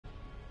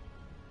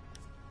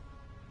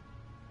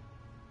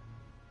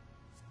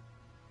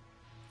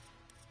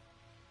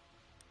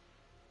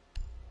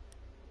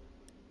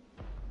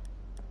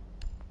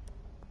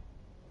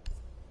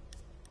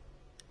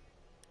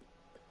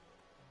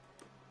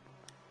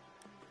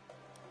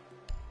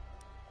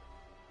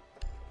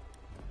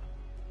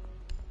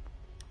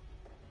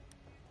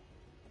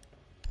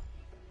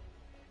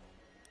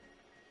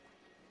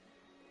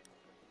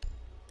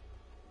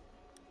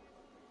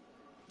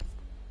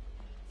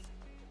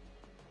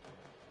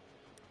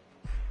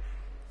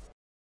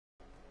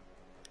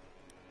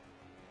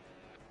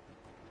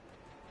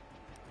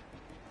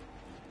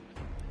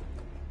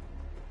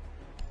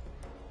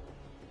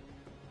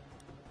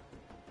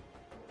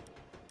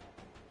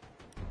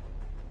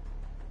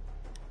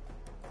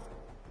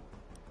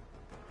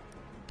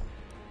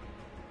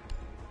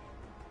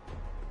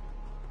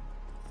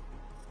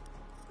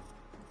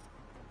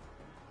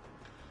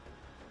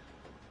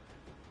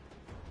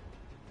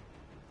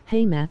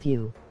Hey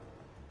Matthew.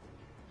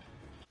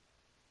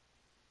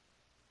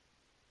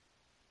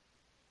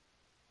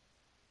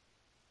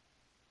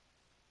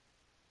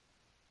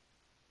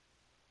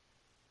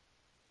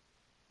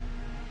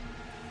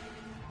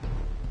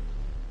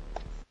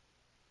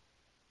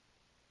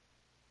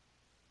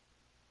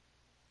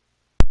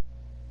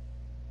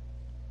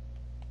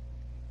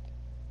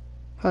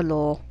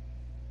 Hello.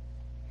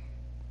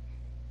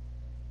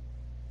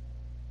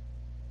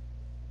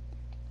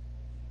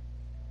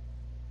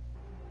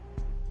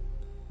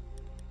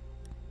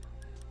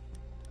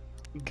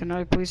 Can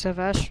I please have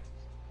Ash?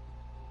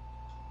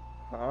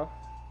 Huh?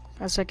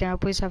 I said, can I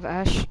please have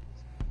Ash?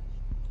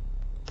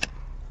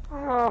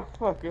 Oh,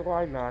 fuck it,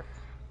 why not?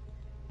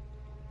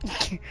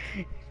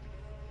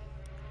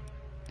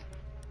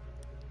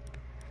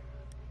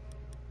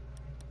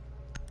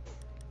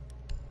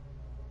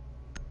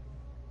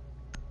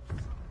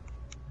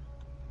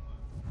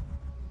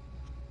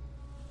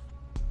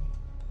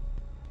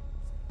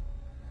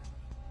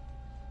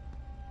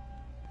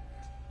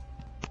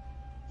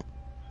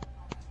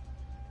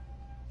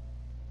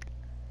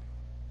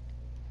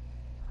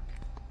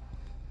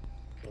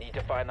 Need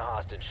to find the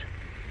hostage.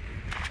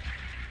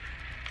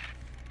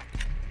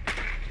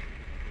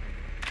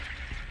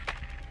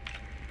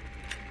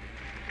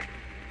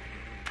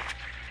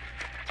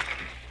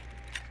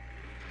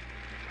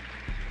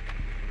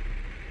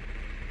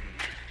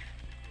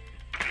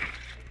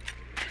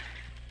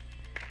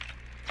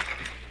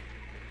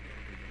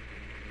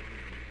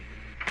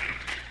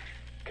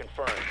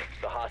 Confirmed.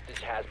 The hostage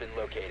has been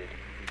located.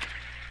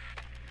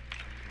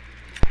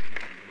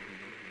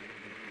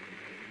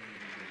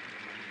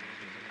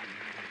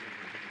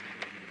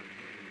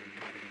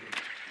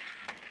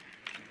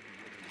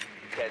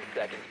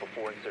 Seconds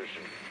before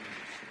insertion.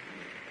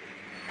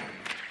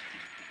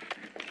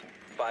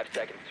 5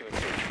 seconds to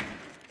insertion.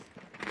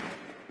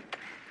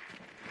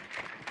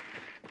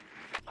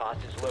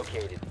 Hostage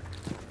located.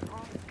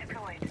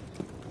 Deployed.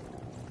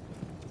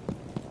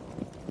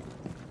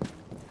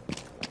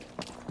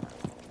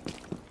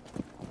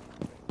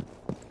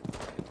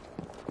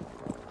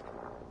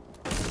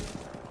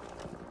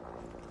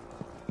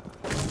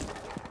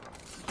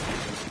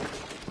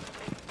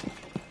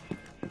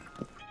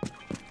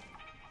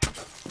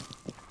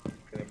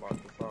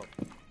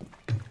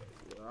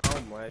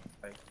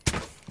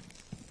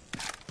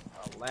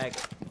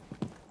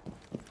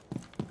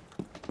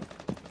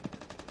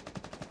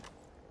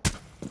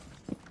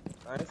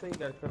 I ain't say you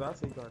gotta cut, I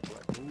say you gotta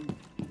like move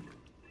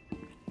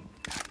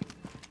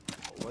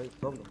away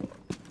from the ball.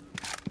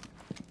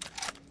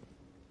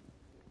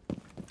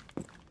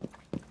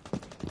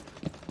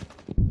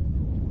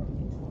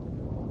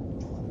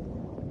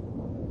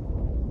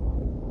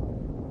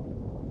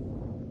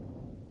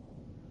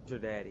 Your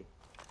daddy.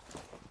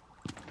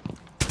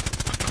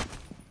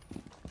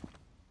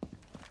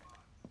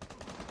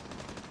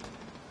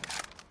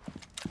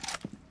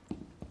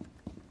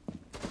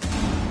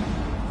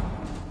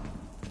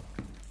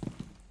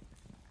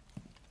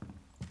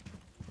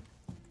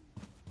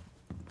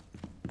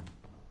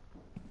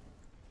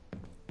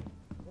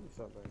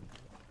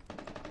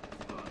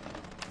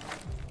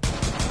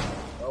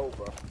 Oh,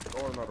 bro.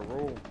 Going out of the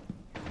room.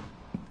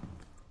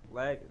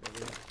 Lagging,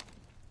 nigga.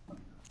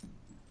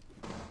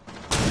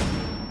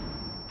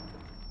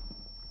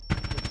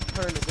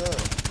 Turn the gun.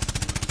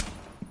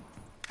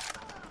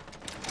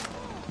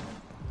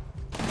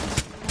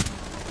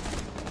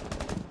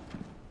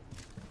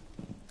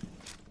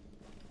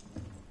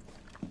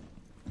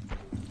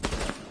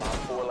 Op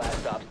 4 last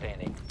stop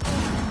standing.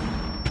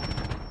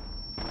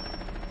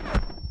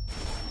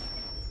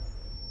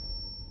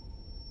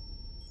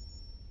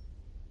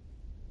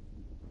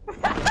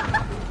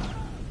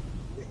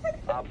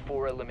 Op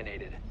 4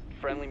 eliminated.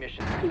 Friendly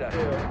mission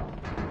successful.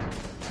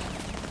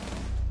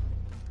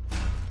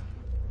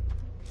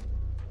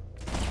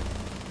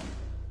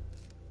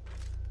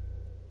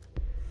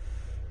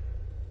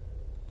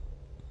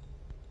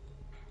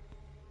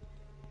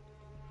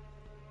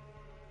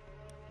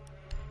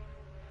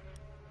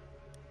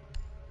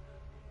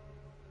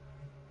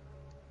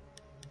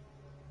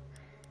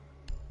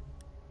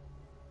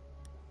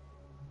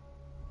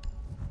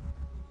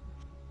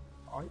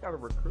 Oh, he got a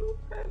recruit?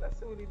 Man, let's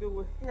see what he do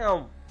with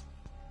him.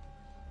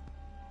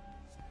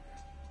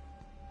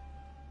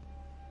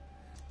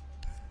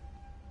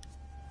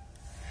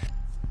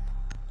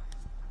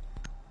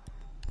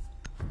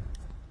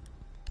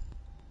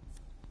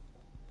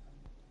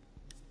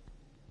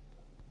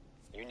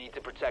 You need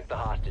to protect the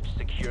hostage.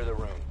 Secure the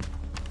room.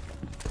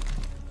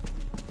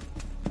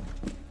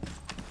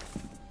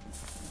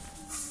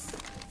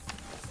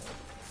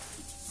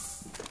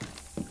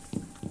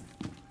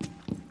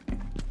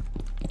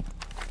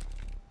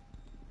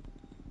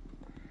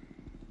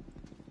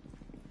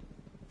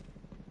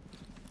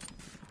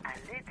 A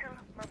little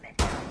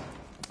momentum.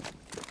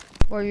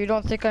 Well, you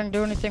don't think I can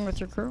do anything with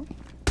your crew?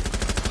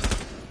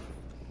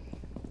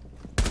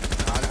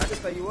 I didn't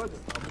say you wasn't.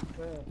 I'm just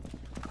saying.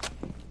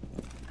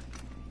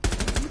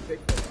 You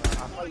picked him.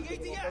 I thought you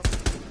picked him on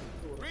purpose.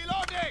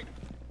 Reloading!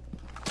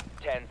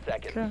 10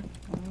 seconds. Okay,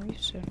 let me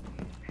see.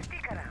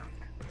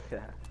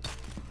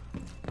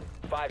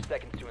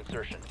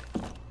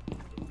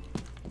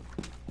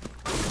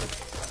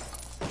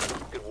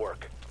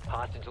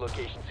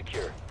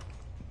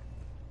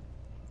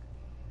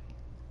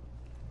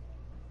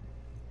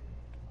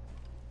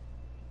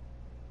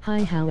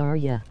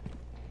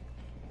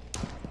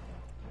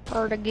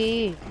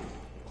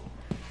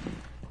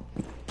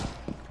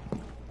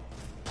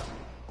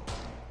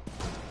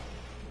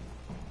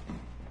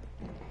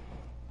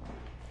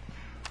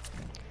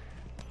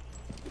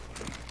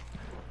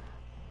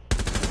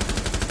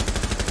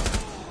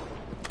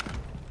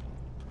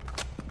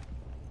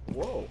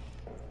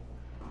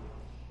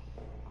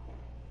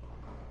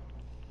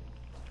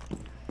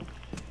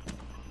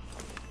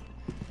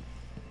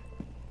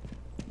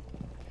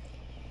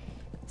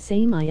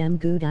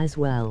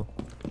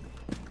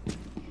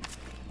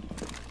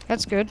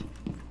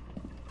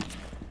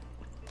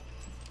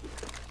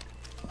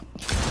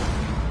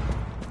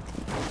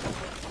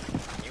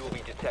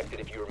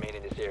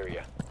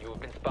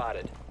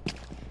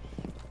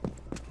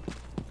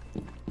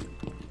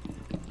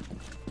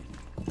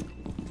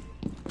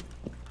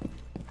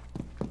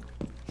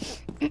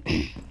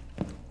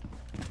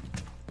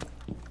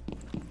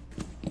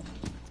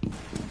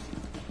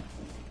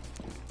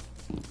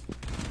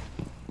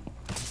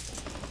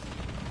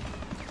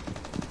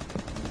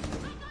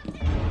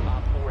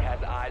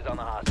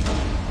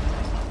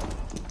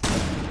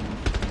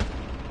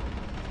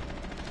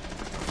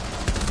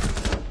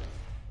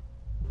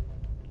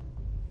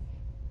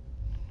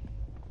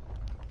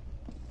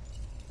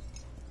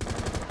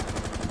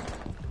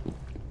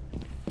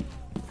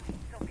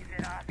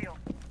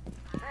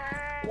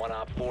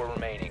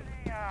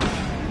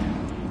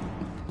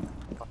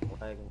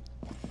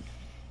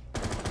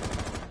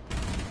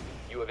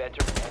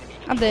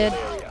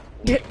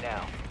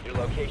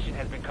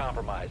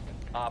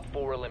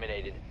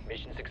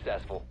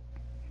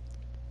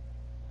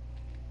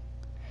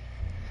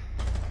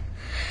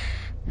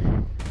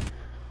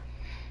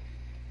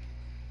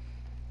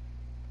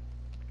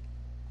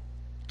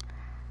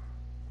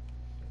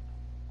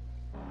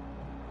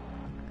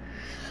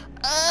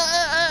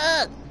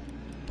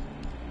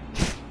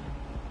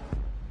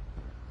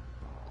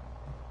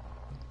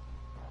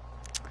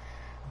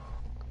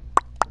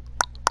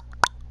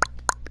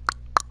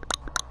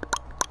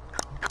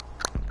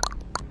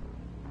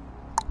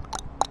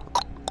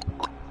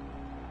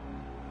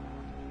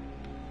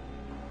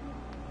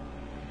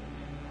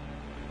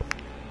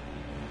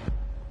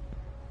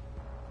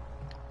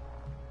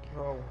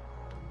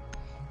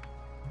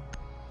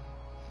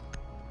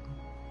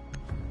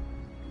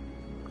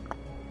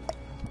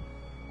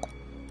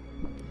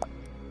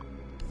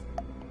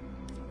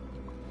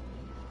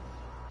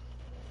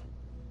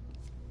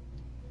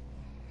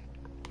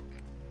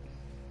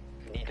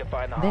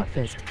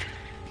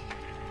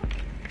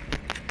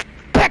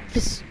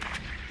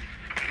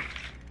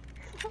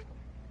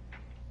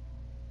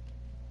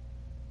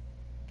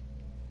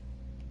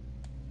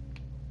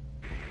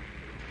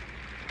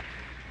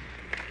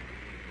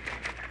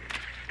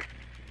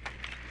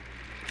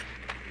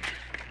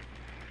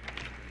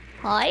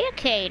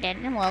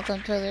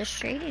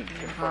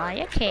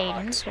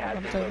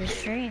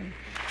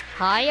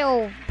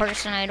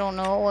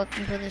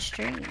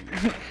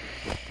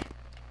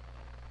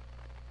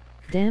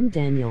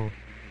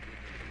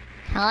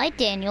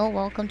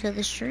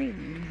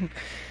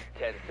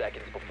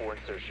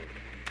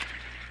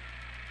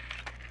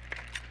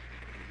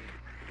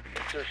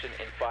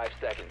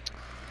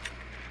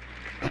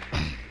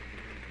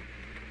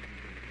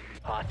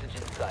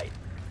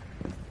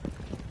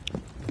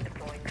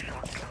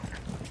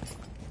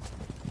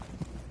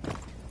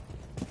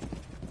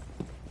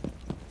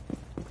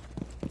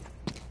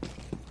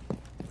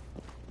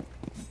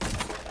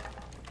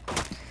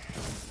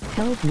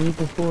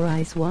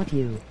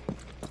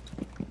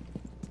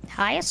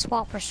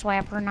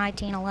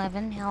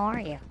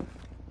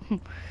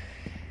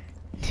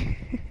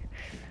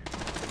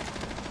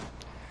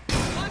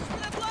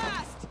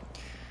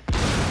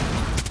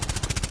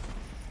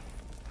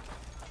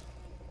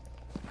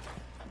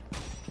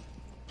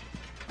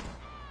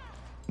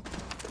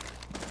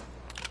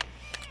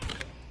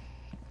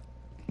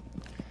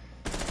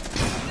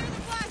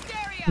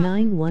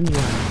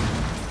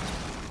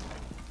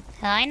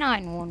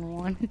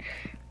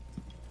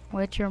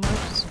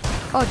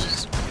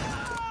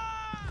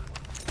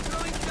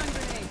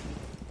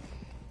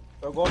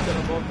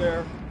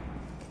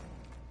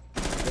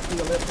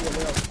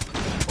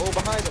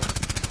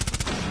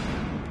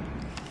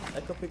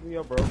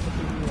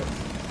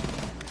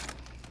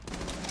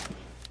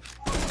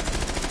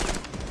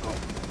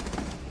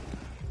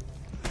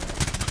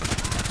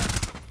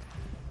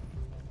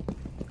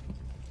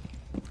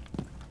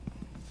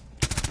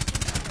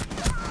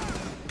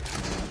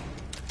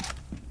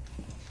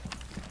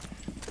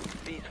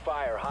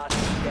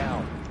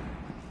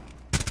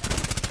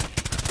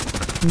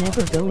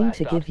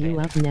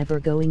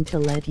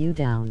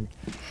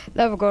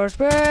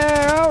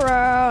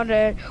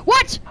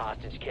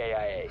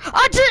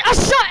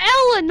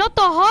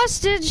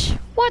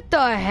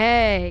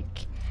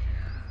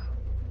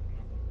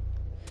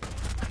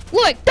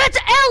 Look, that's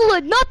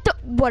Ella, not the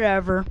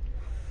whatever.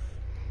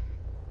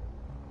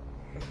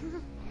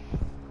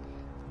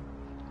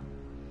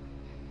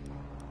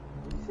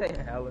 Say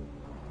Alan.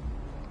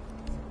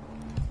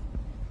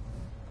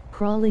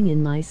 Crawling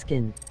in my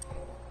skin.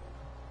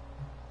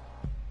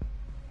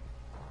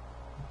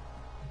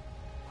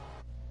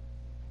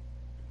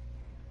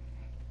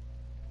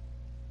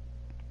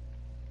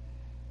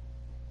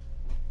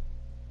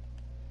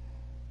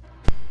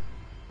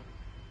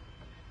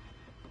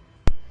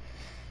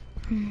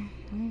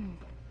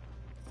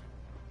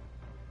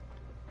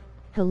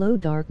 Hello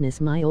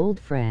darkness, my old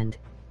friend.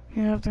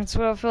 Yeah, that's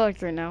what I feel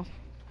like right now.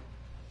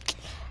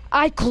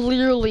 I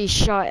clearly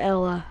shot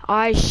Ella.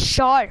 I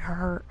shot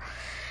her.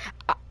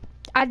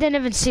 I didn't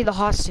even see the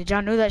hostage. I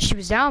knew that she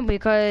was down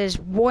because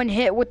one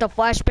hit with the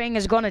flashbang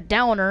is gonna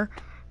down her,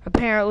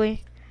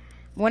 apparently.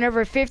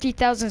 Whenever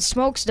 50,000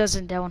 smokes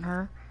doesn't down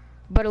her,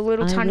 but a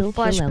little I tiny will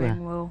kill Ella. flashbang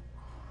will.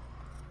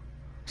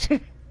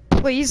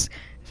 Please.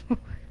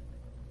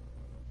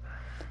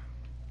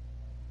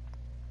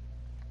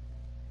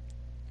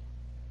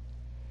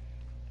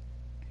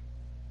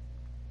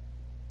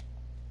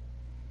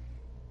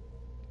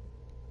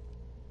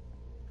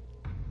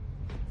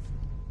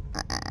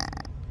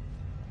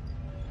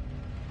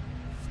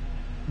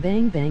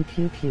 Bang bang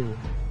pew pew.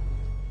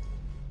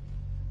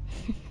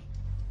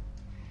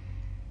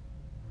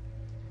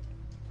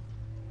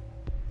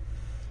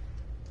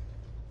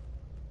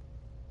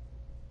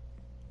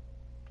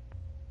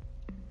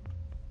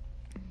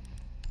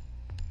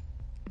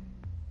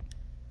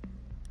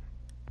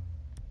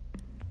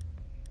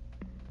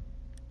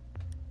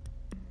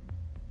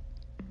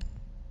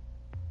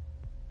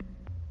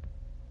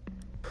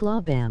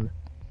 Claw bam.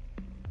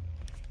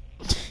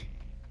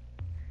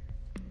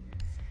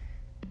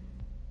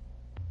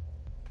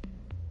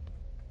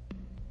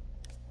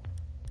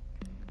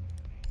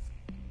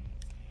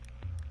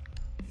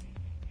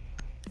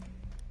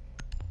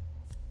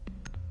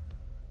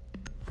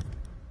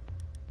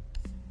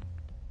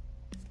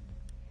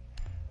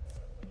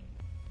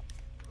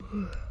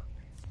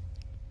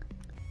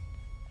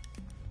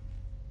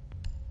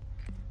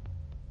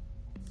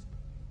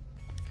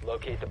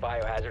 Locate the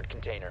biohazard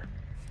container.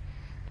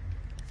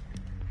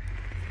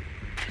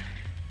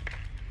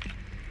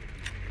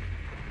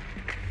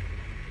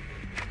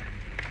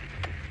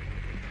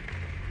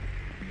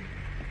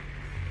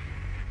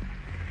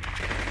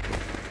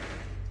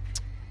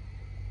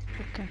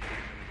 Okay.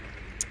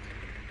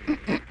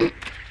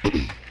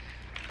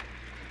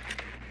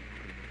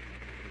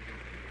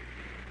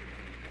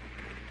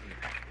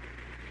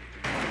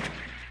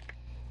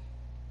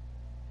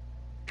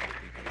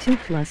 2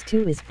 plus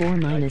 2 is 4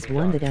 minus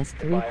 1, that has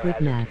 3 quick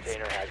Biohazard maths.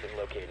 container has been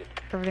located.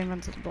 Everything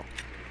runs to the ball.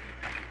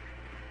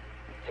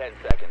 10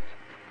 seconds.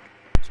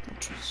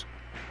 Sculptures.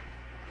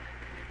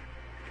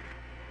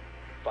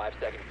 5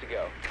 seconds to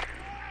go.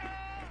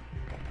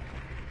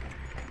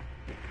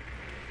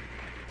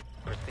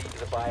 Proceed to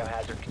the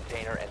biohazard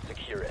container and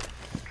secure it.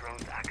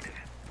 Drones active.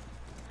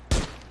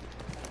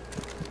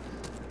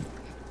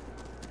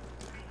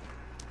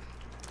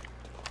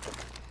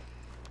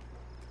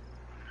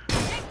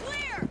 Get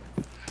clear!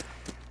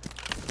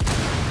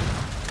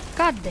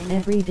 God dang it.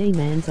 Everyday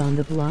man's on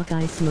the block,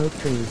 I smoke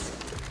trees.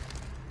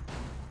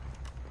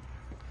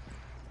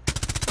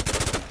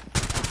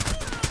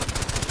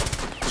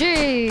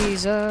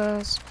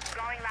 Jesus.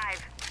 Going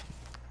live.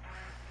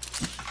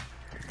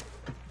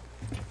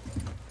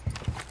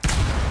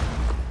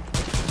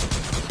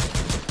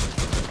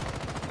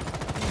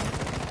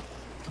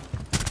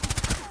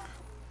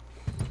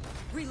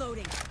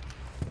 Reloading.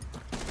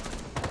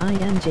 I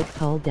am Jake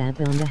Paul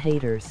dab on the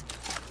haters.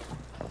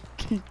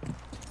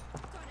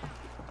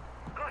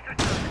 Cluster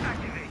drones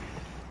activate.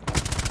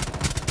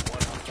 1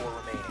 on 4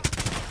 remaining.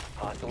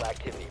 Hostile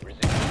activity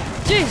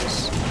resumed.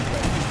 Jesus.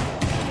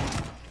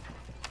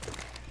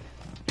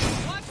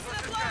 Watch for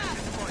the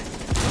blast!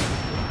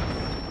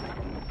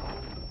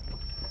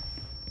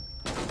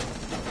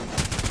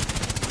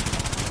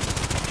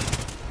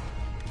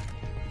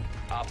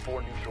 Op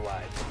 4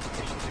 neutralized.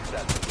 Mission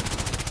successful.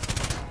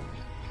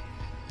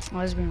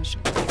 Let's be honest.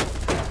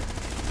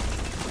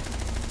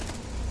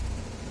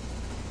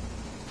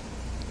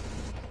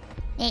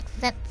 Makes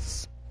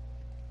sense.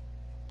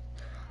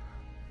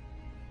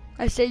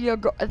 I say you're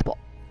go.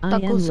 I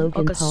am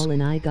Logan Paul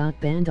and I got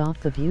banned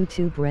off of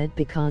YouTube Red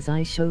because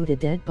I showed a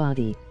dead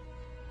body.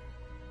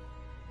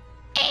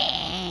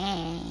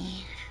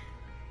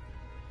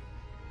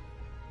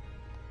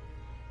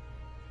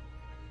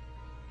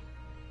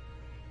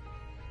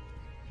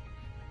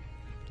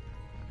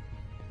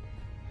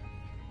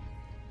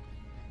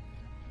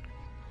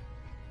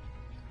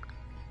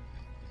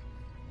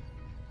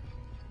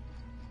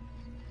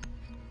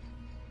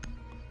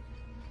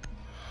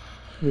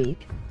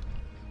 Weak.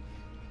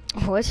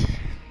 What?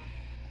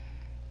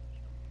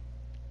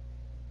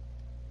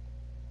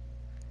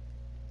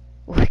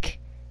 Work.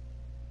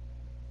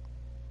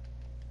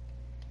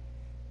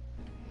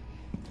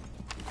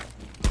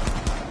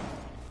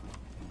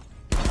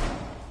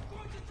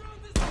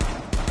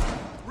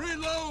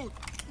 Reload!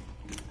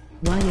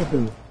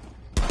 Why-a-boo.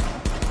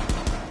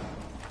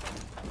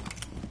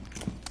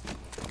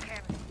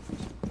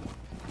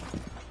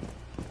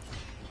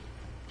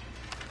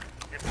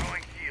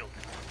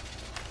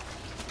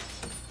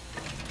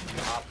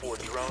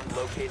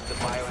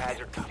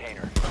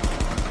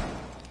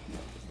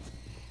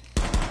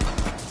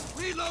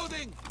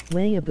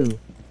 Wayaboo.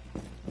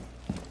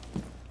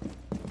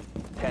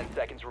 10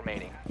 seconds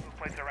remaining.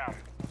 Points around.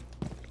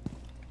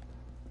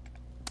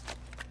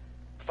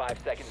 5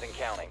 seconds and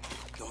counting.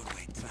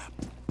 Doorway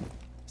trapped.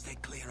 Stay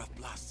clear of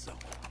blast zone.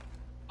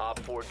 Op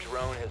 4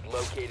 drone has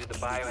located the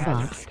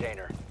biohazard Fox.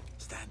 container.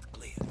 Stand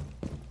clear.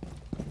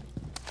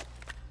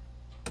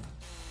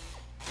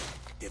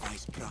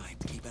 Device primed.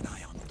 Keep an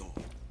eye on the door.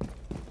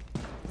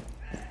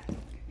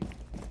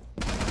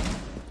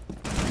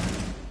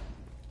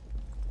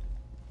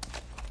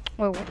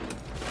 Wait, what?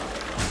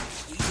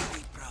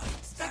 Easily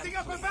primed. Setting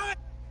up a van!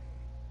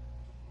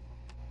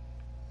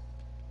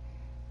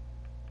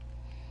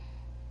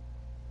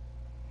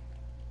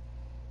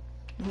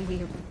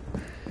 Weird.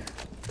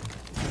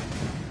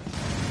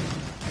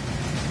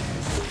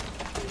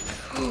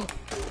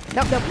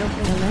 Nope.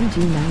 LMG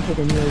mounted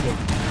and loaded.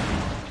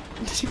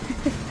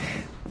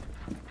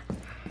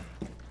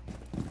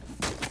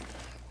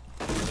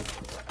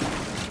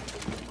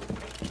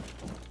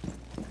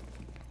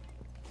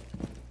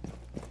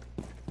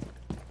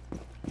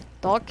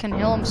 Dog can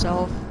heal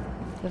himself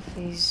if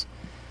he's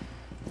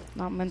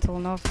not mental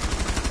enough.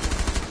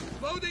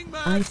 Loading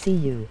man! I see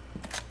you.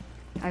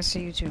 I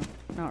see you too.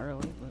 Not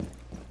really, but.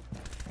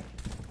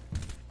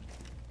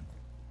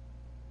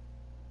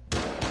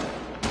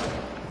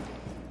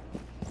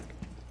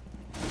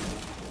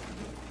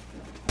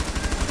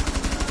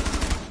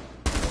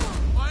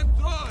 I'm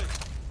dry!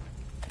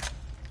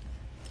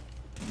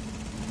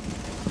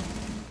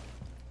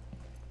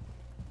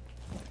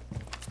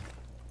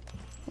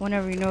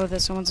 Whenever you know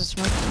that someone's a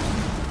smoke.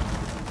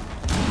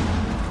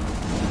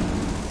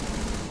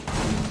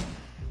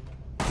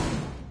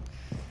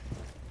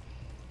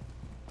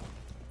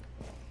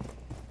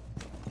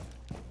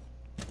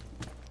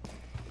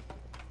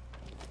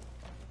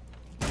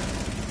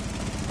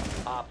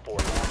 Op 4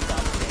 last stop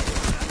standing.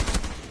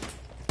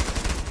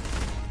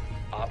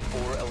 Op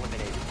 4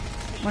 eliminated.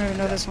 Mission Whenever you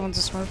know that successful. someone's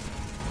a smoke.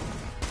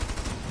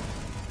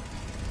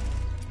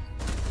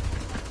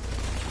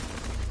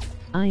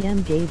 I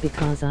am gay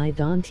because I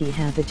don't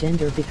have a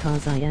gender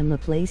because I am a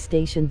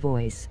PlayStation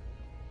voice.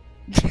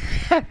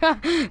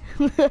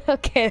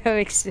 Okay, that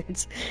makes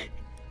sense.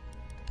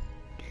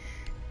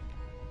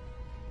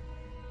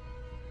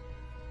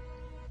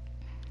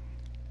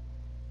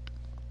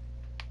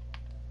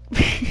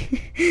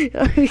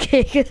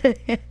 Okay, good.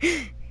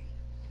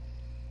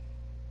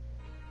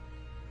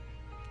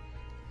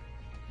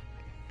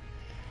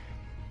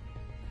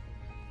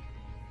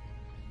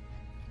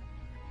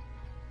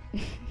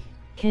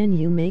 Can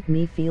you make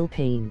me feel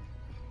pain?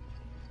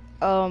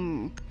 Not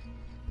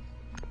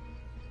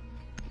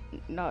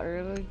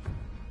really.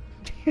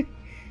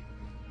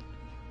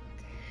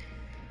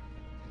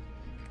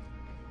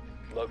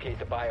 Locate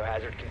the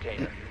biohazard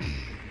container.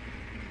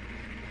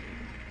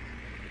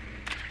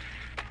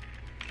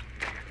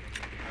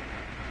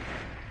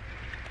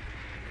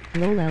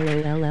 Lol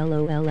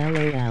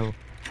lol.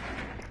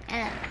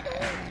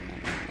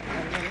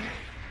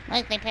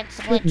 Like they picked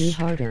the Hit me glitch.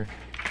 harder.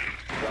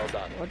 Well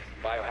done.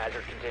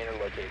 Biohazard container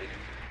located.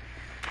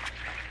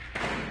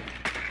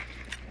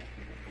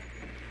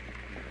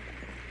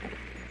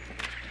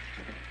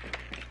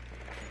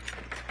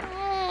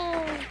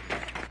 Oh.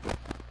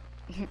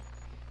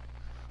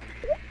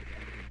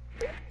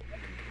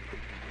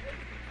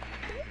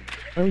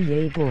 Oh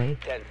yay boy.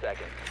 10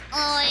 seconds.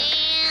 Oh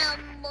yeah,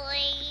 boy.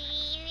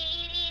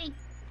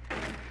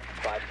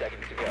 5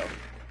 seconds to go.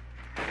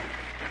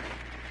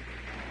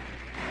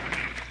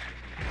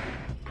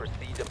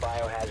 Proceed to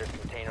biohazard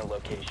container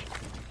location.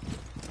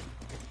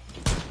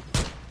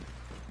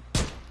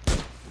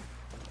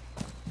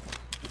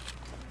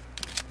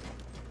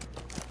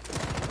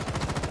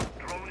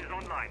 Drone is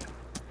online.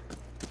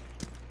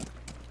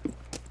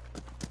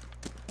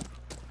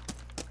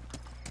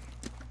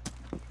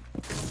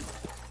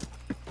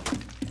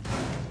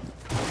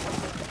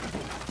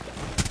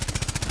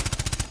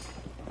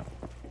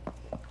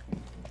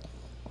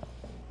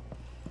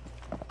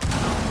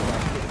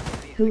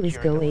 Who is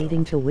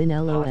go-aiding to win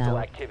Hostile lol?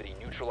 activity.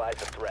 Neutralize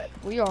the threat.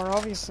 We are,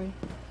 obviously.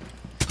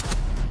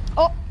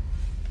 Oh!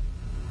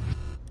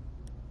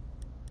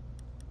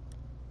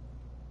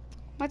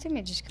 My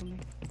teammate just killed me.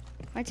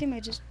 My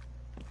teammate just...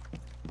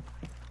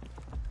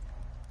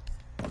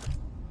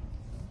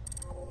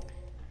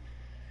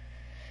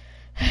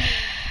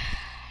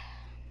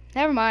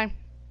 Never mind.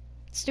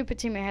 Stupid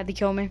teammate had to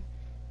kill me.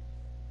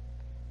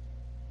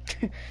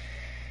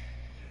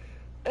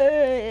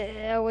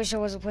 I wish I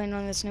wasn't playing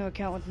on this new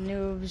account with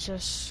noobs, I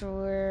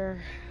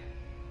swear.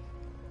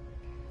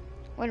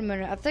 Wait a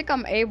minute, I think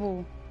I'm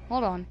able.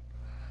 Hold on.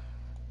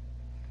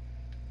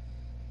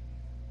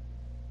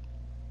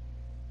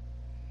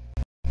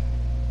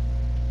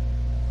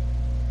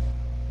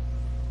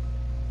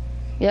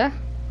 Yeah?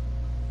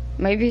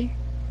 Maybe?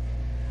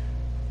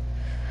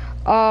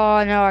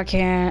 Oh, no, I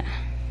can't.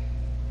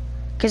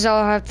 Because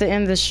I'll have to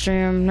end the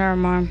stream. Never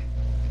mind.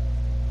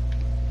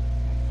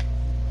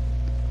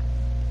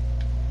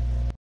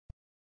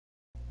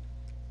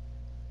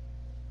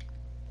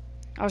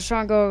 I was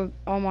trying to go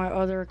on my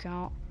other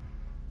account.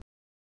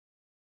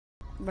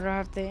 But I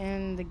have to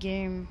end the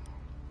game,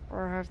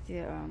 or I have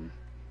to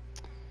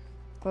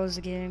close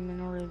the game in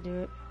order to do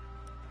it.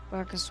 But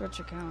I can switch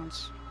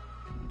accounts,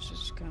 which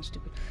is kind of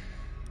stupid.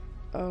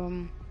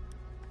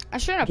 I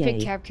shouldn't have picked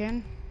Gay.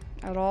 Capcan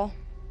at all.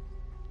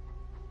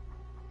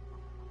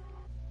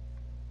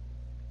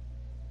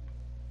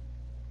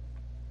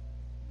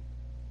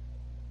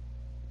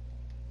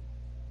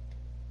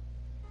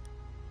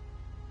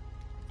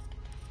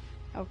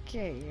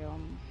 Okay,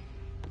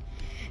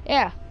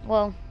 yeah,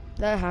 well,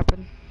 that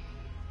happened.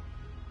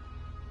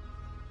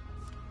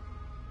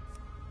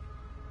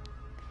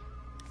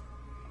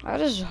 I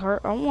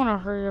want to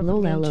hurry up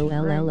and get into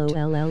ranked.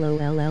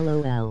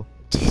 LOL.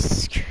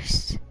 Jesus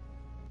Christ.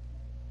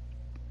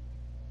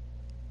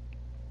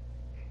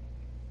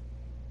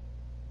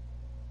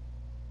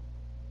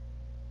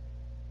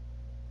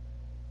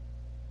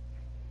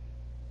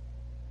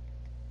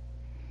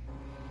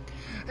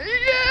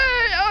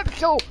 Yeah, I'm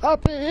so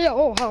happy.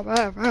 Oh,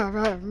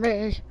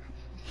 me.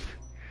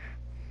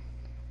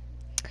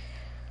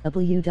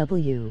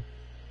 WW.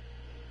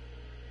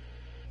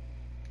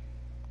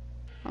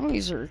 I'm gonna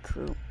use a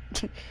recruit.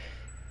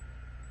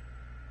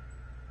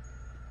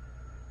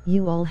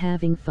 You all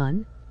having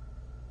fun?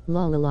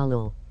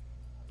 Lol.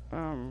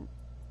 Poom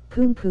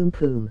poom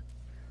poom.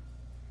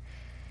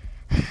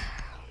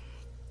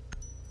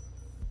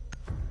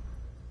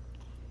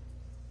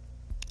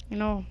 You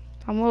know,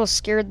 I'm a little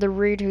scared to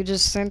read who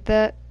just sent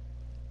that.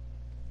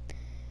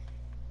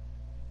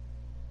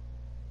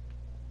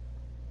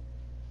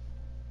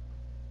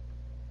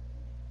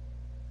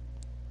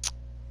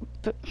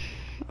 But,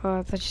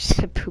 I thought you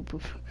said poo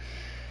poo.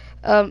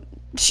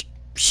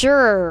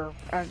 Sure,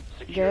 I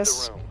Secure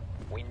guess. the room.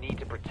 We need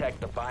to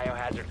protect the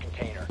biohazard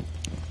container.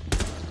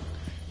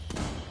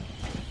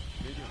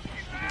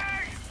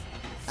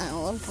 I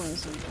love playing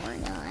some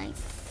Fortnite.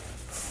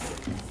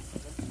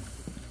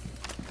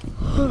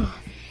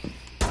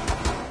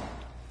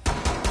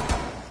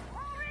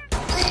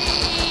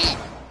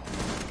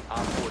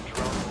 Op 4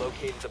 drone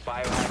located the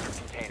biohazard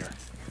container.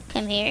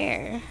 Come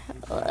here.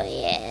 Oh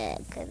yeah,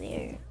 come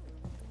here.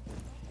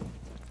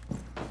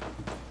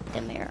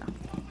 Come here.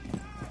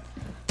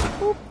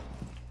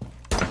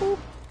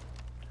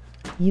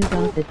 You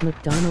got that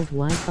McDonald's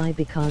Wi-Fi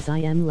because I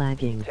am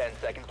lagging. 10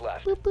 seconds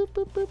left. Boop boop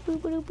boop boop boop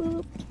boop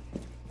boop.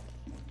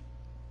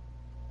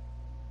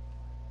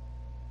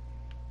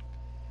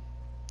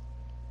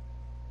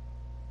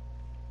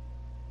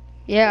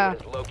 Yeah,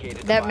 Has located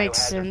the that makes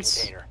biohazard sense.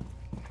 container.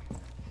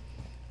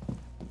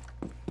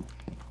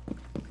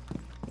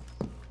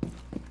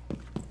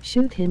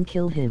 Shoot him,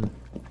 kill him.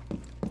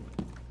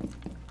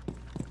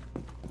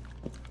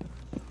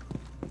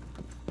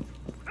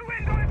 The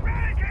window is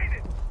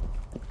barricaded!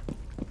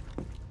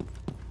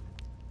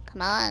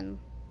 Come on.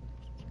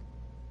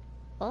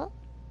 What?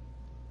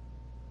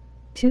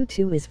 2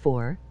 is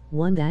 4,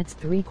 1 that's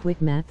 3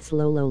 quick maths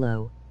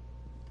low.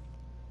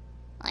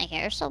 I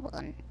hear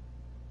someone.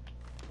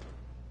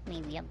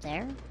 Maybe up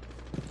there.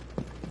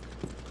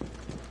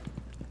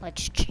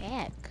 Let's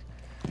check.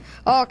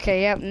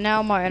 Okay, yep,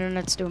 now my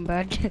internet's doing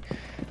bad.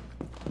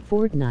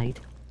 Fortnite.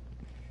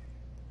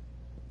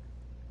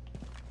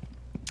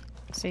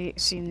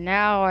 See,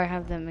 now I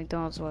have the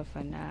McDonald's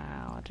Wi-Fi.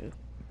 Now I do.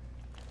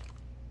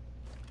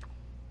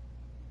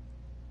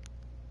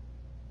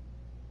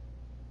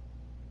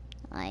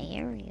 I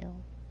hear you.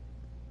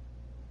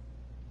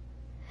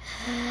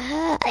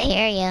 I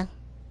hear you.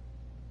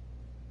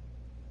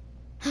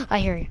 I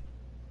hear you.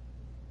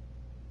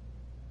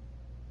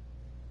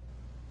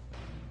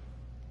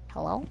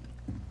 Hello?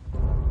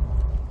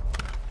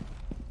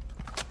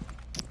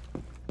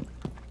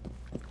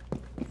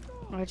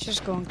 Let's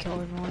just go and kill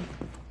everyone.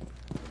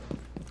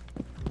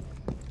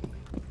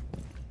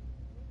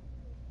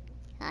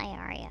 Hi,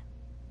 are you?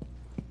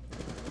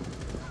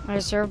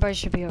 Alright, so everybody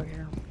should be out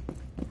here.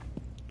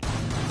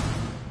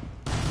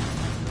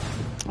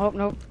 Oh,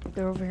 nope.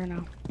 They're over here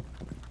now.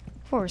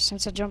 Of course,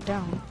 since I jumped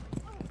down.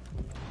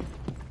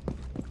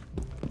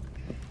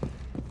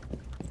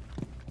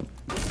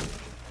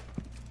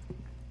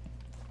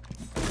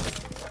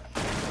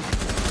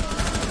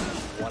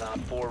 One op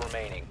 4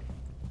 remaining.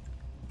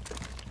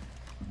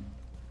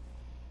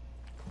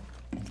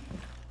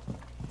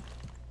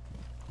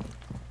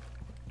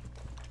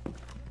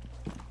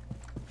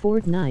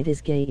 Fortnite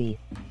is gay.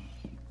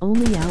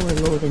 Only our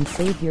Lord and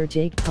Savior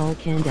Jake Paul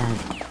can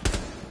dance.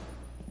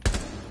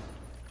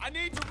 I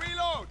need to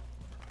reload.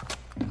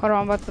 Hold on,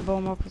 I'm about to blow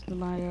him up with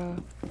my,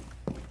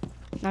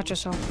 not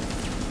yourself.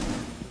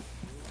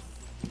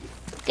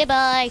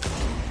 Goodbye.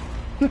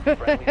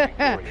 Friendly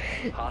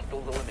victorious.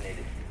 Hostiles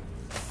eliminated.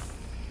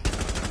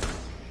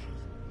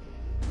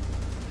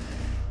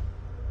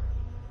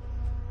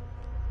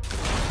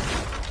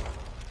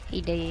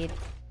 He did.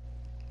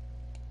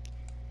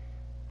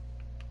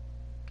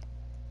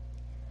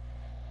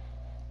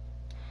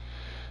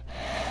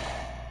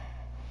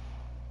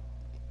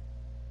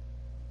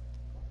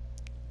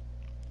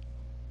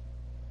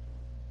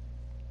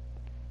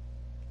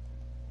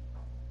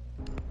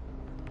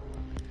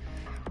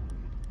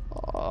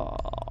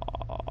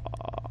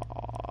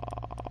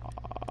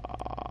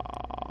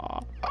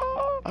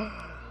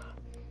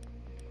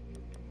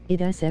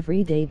 It's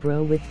every day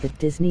bro with the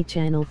Disney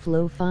Channel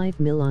flow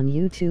 5 mil on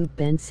YouTube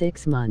been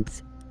 6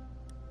 months.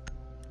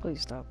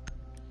 Please stop.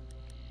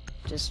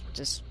 Just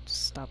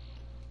stop.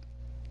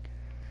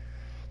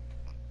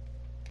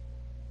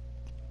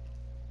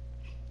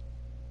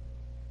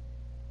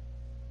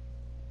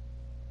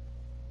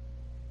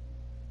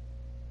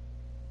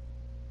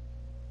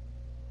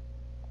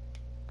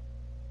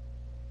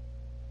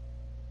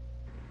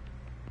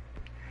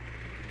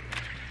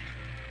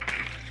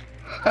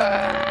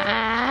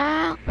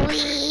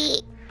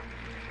 Wee.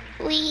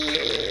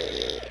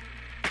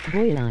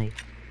 Boy I.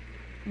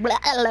 Blah,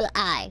 blah, blah,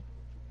 I.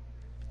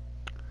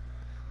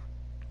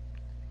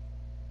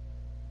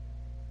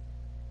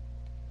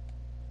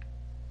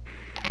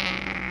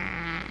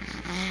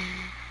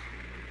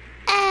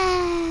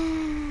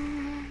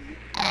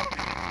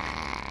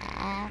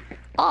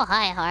 Oh,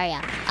 hi, how are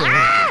ya?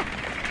 Ah!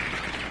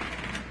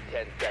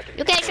 10 seconds.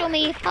 You can't show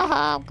me.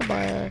 Haha,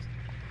 goodbye.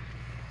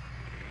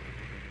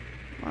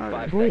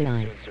 5 Boy, seconds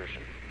I. to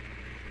insertion.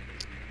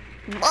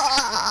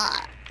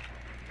 Ah!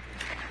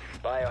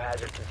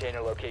 Biohazard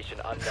container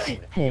location unknown.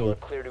 Hey. You are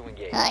clear to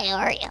engage. Hi, how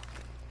are ya?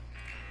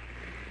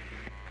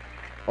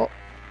 Oh,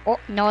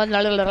 no,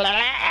 no, no, no, no.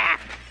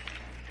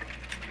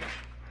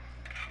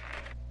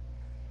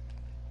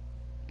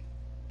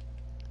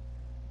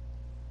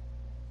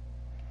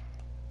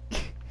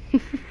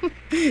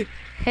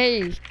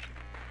 Hey.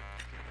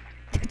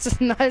 That's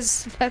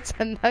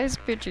a nice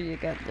picture you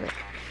got there.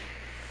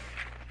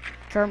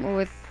 Kermit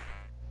with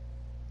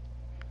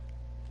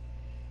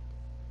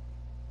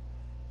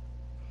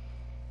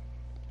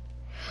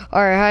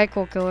Alright, hi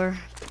Cool Killer.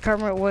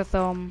 Kermit with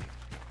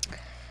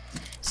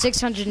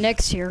 600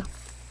 nicks here.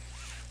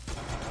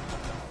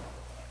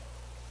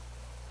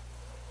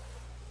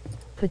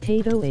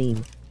 Potato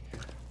aim.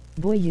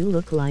 Boy you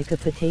look like a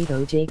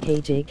potato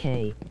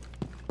JK.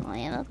 I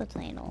am a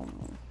potato.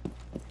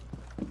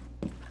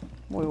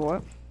 Wait,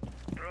 what?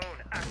 Drone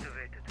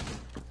activated.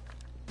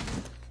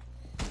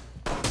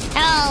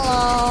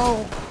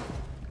 Hello!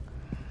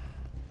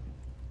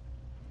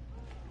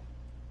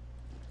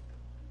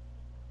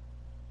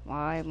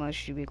 Why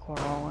must you be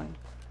crawling?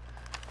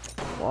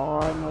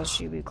 Why must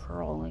you be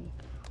crawling?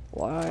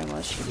 Why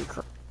must you be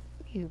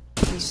you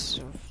piece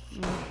of...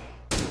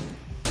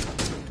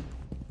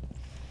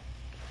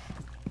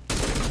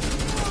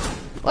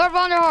 Lord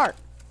Von der Hart!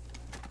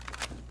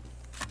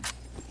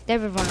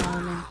 David Von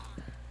Harmon.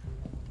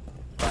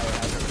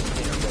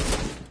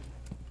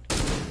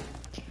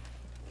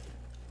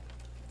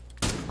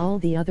 All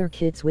the other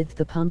kids with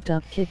the pumped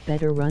up kit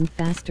better run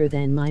faster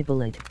than my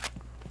bullet.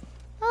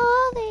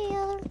 All the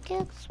other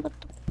kids with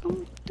the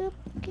pumped up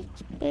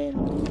kicks better.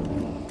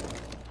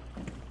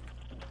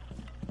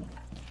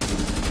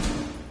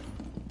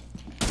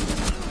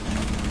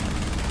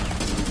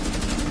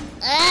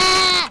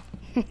 Ah!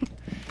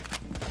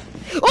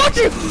 Oh,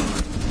 dude!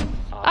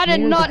 I did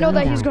Where's not the know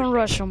that gun he's out? gonna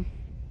rush him.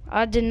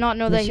 I did not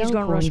know that he's Michelle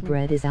gonna rush me.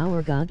 Cornbread is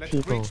our god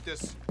people.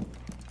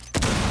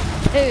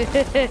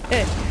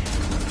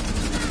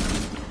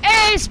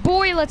 Ace,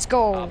 boy, let's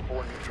go. Op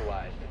 4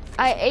 neutralized.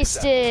 I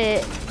aced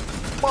it.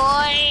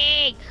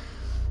 Boy!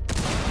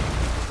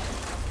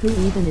 Who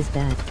even is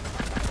that?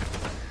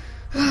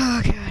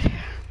 Oh, God.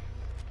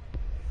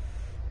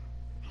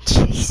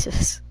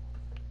 Jesus.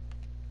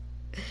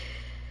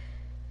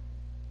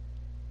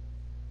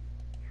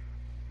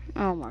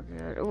 Oh my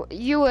God.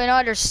 You wouldn't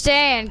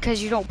understand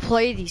because you don't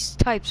play these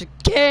types of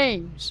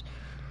games.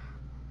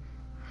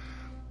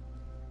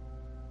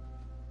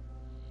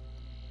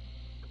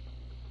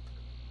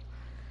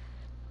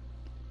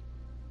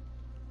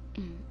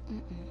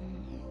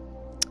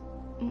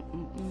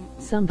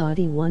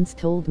 Somebody once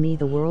told me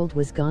the world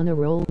was gonna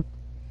roll.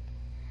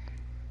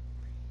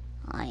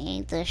 I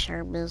ain't the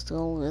sharpest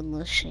tool in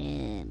the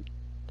shed.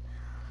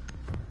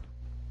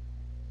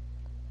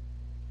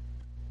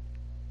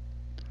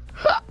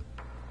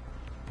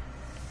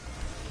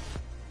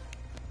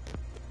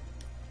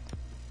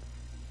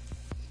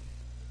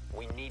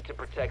 We need to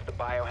protect the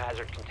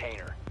biohazard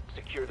container.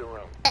 Secure the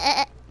room.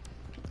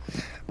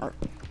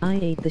 I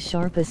ate the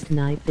sharpest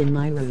knife in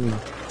my room.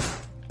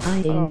 I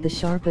aimed the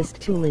sharpest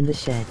tool in the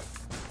shed.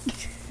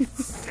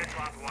 Dead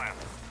barbed wire.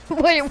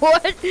 Wait,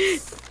 what?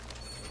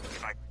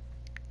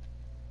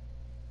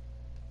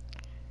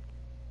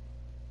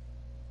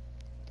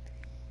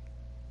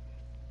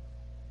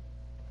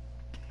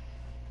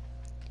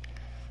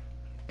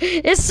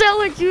 It sounded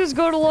like he was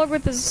going along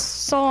with this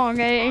song.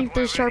 I ain't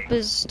the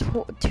sharpest.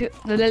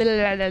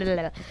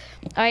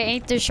 I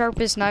ain't the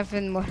sharpest knife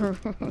in my room.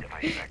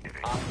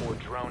 Op 4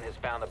 drone has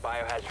found the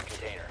biohazard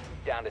container.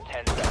 Down to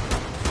 10 seconds.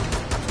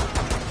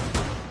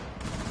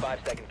 5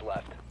 seconds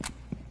left.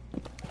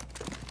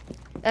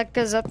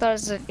 Because I thought it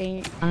was a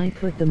game. I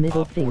put the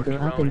middle Op 4 finger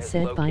up drone and has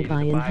said bye located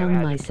bye the and hung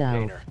biohazard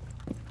myself.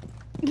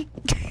 container.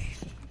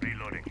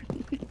 Reloading.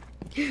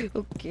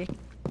 Okay.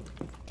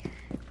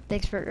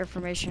 Thanks for your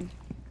information.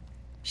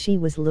 She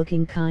was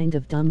looking kind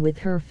of dumb with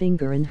her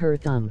finger and her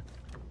thumb.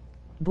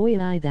 Boy,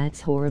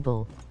 that's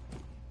horrible.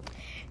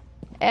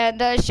 And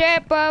the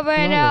shape of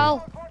an Whoa. L.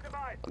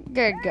 Fortified.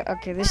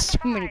 Okay, there's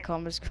too many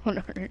comments going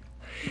on here.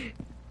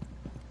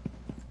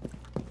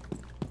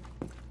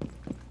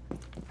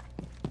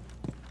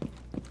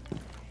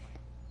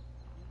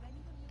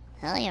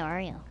 How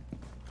are you?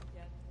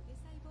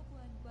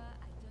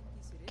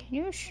 Can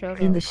you shut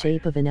In up? the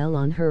shape of an L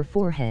on her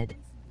forehead.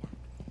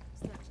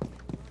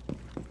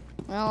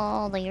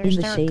 Well, the In ears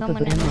the start shape of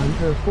coming an in. M on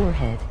her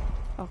forehead.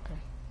 Okay.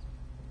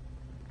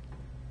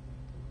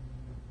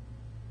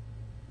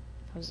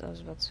 I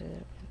was about to say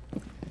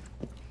that.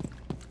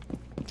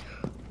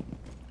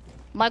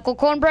 Michael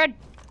Cornbread?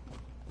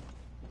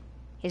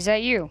 Is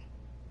that you?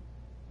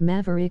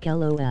 Maverick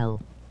LOL.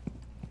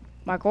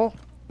 Michael?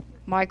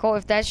 Michael,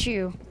 if that's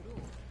you.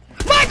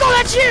 Michael,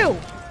 that's you!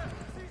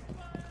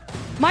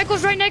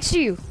 Michael's right next to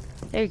you.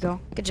 There you go.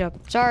 Good job.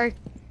 Sorry.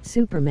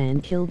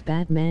 Superman killed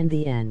Batman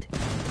the end.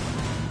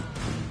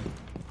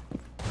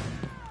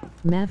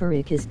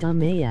 Maverick is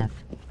dumb AF.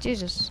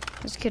 Jesus.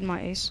 This kid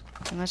my ace.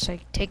 Unless I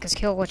take his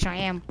kill, which I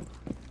am.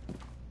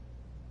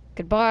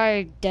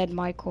 Goodbye, dead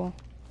Michael.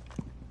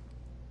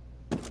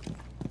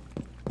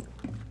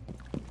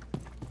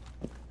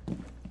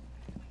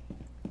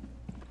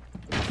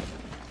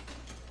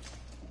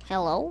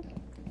 Hello?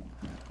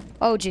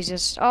 Oh,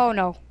 Jesus. Oh,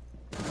 no.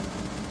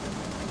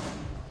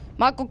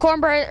 Michael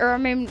Cornbread, or I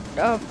mean,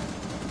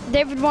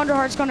 David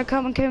Wonderheart's gonna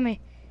come and kill me.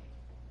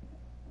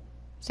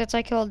 Since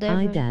I killed David.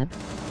 I dab.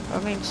 I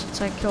mean,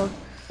 since I killed...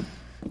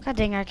 God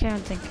dang, I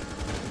can't think.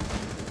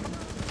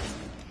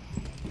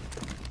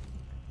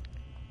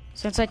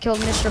 Since I killed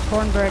Mr.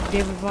 Cornbread,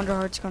 David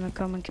Wonderheart's gonna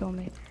come and kill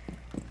me.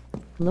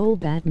 Lol,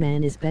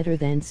 Batman is better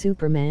than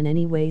Superman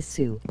anyways,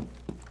 Sue.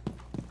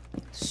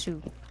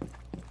 Sue.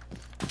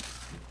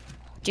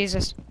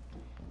 Jesus.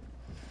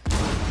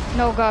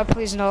 No, God,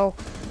 please, no.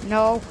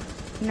 No.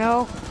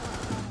 No.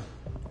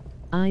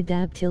 I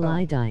dab till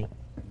I die.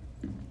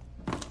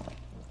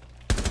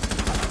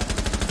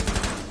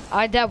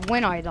 I dab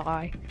when I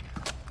die.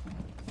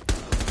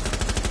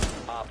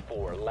 Op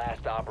 4,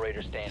 last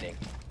operator standing.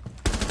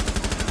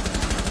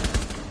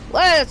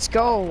 Let's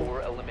go.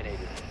 4 eliminated.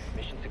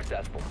 Mission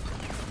successful.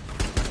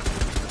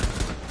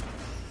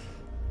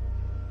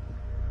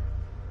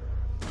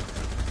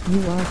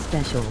 You are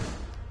special.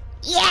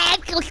 Yeah,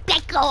 it's so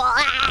special.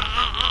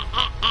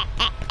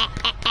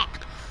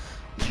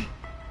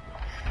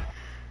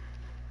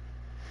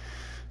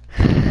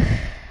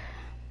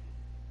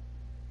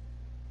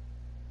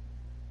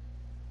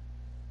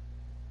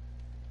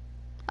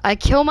 I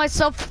kill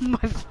myself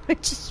with my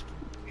just.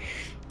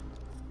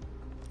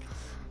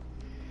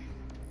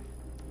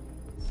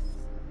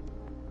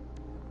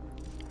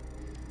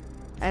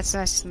 That's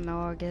nice to know,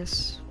 I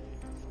guess.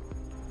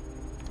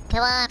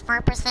 Come on,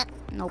 4%.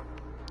 Nope.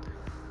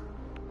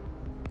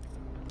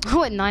 I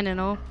went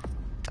 9-0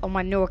 on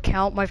my new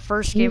account. My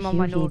first game on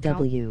my new account.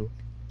 W.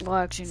 Well,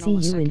 actually, no. See my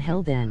you second. in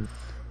hell then.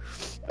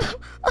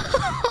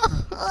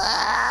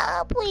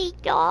 Please,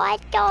 no, I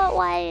don't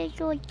want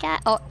to do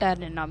that. Oh, that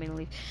did not mean to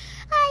leave.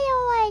 I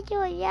don't want to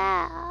do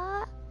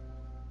that.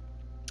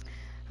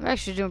 I'm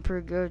actually doing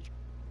pretty good.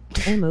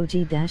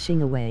 Emoji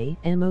dashing away.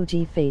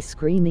 Emoji face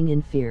screaming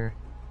in fear.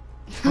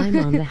 I'm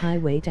on the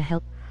highway to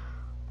hell.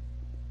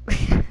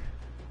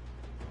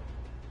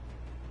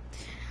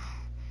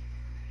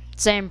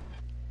 Same.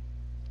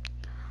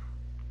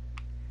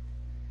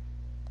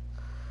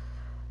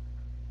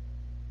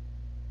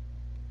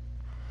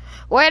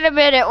 Wait a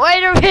minute,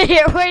 wait a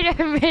minute, wait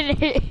a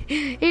minute.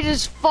 He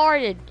just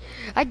farted.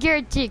 I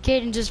guarantee it,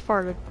 Caden just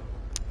farted.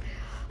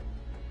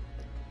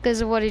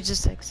 Because of what he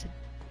just texted.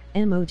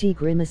 Emoji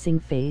grimacing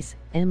face.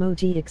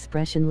 Emoji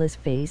expressionless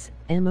face.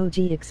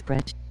 Emoji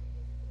express.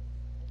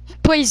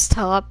 Please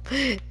stop.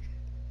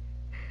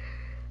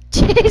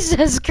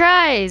 Jesus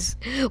Christ.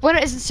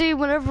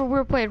 Whenever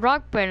we're playing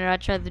Rock Band and I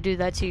tried to do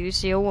that to you,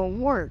 see, it won't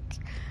work.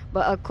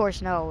 But of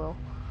course now it will.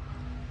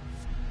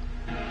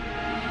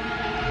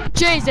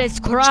 Jesus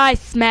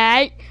Christ,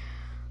 mate.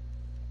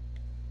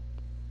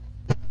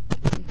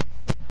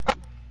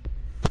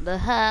 The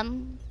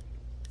hum.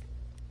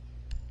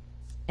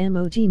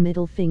 Emoji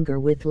middle finger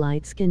with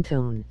light skin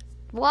tone.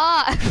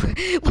 Why?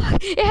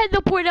 It had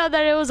to point out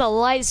that it was a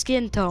light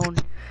skin tone.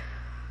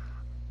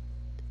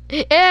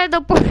 It had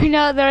to point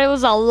out that it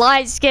was a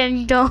light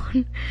skin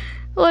tone.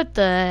 What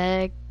the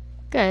heck?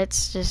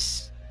 It's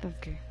just...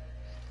 okay.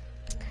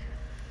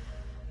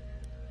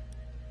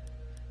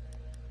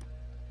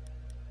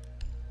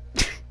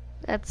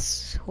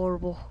 That's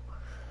horrible.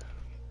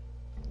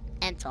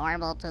 It's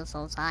horrible to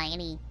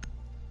society.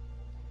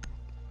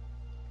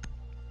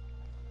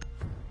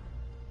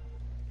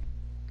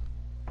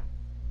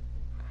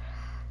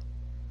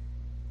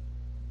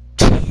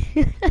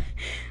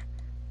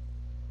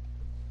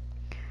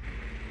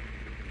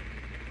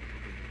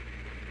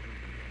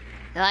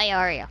 How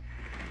are you?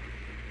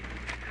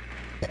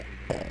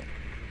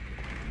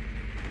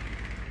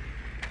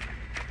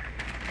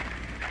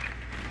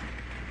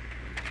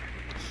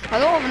 I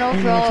don't know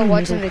if y'all are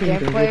watching the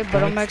gameplay,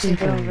 but I'm actually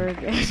doing tone. very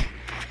good.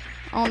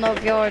 I don't know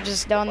if y'all are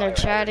just down there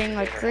chatting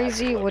like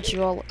crazy, which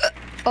you all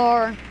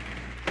are.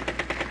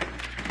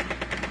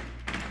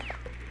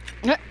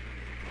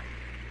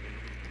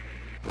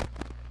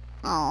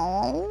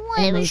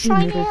 Really Emoji trying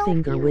to middle help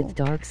finger you. with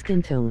dark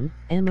skin tone.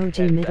 Emoji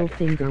 10 middle seconds.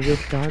 finger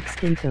with dark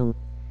skin tone.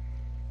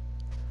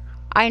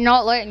 I'm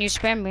not letting you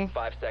spam me.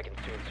 5 seconds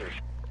to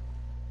insertion.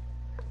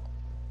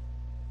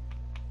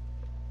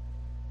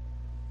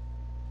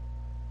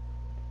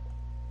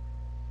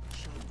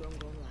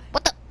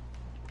 What the?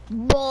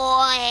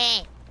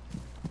 Boy!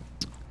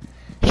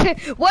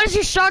 What is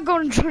your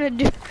shotgun trying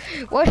to do?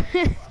 What?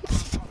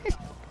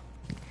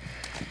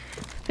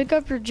 Pick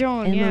up your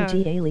Joan,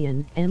 Emoji yeah.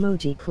 alien.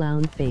 Emoji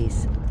clown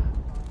face.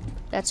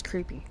 That's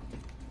creepy.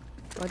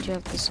 Why'd you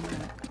have this in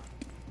there?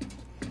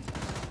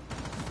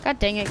 God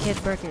dang it,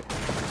 kid, break it.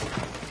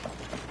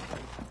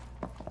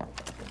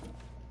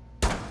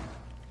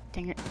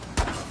 Dang it.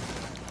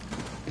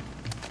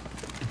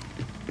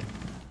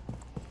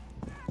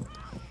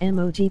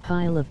 Emoji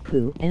pile of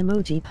poo.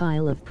 Emoji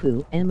pile of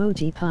poo.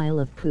 Emoji pile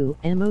of poo.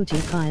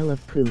 Emoji pile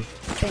of poo.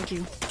 Thank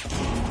you.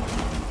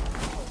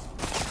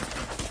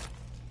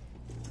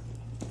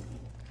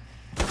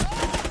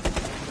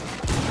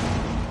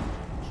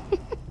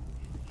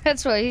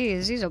 That's what he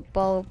is. He's a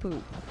ball of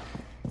poop.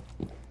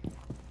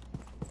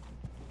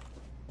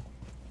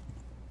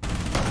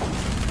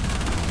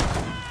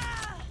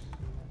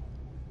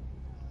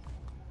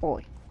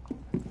 Boy.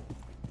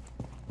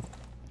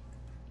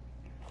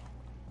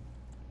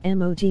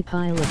 Emoji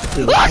pile of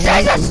poo. Oh,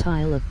 Emoji Jesus!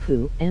 pile of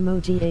poo.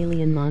 Emoji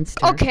alien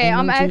monster. Okay,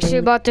 I'm Emoji actually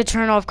alien- about to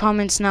turn off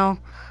comments now.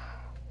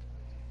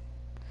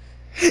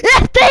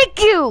 Thank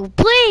you!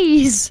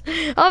 Please!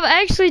 I'm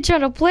actually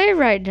trying to play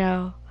right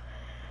now.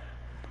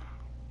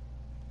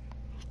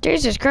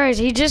 Jesus Christ,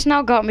 he just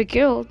now got me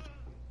killed.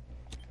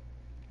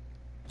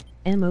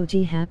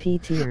 Emoji happy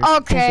tears.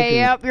 Okay, Peekaboo.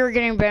 yep, you're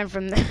getting banned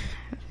from this.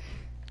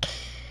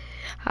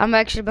 I'm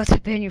actually about to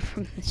ban you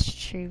from this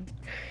stream.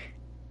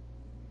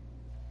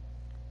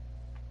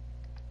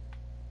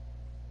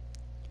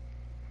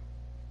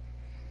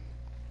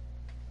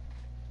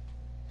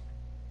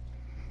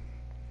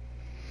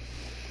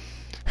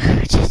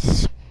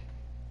 Jesus.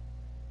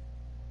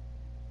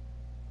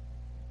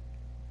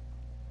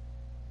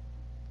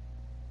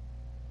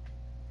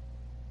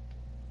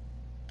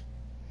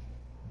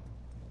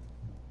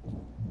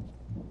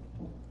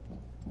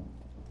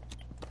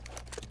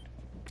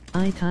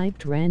 I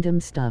typed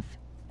random stuff.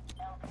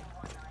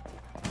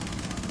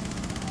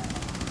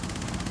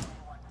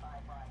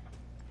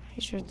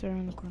 He's right there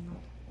in the corner.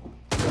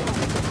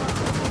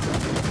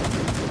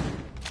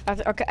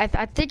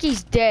 I think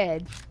he's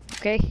dead.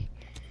 Okay.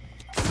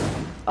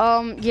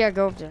 Yeah,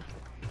 go up there.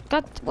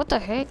 God, what the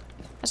heck?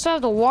 I still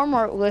have the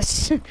Walmart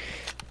list.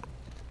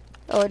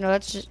 Oh no,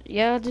 that's just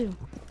yeah, I do.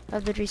 I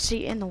have the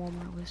receipt in the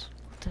Walmart list.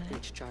 What the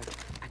heck? Charge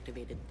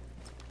activated.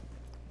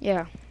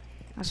 Yeah,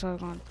 that's what I'm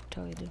gonna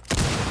tell you to do.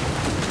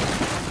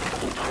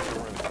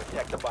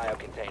 Protect the bio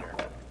container.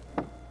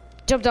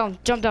 Jump down,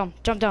 jump down,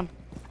 jump down.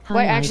 Hi,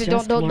 Wait, I actually,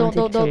 just don't, wanted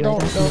to let us know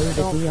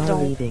that we are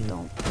leaving.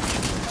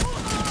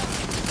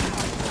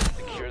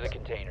 Secure the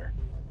container.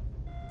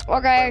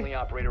 Okay. Friendly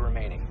operator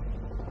remaining.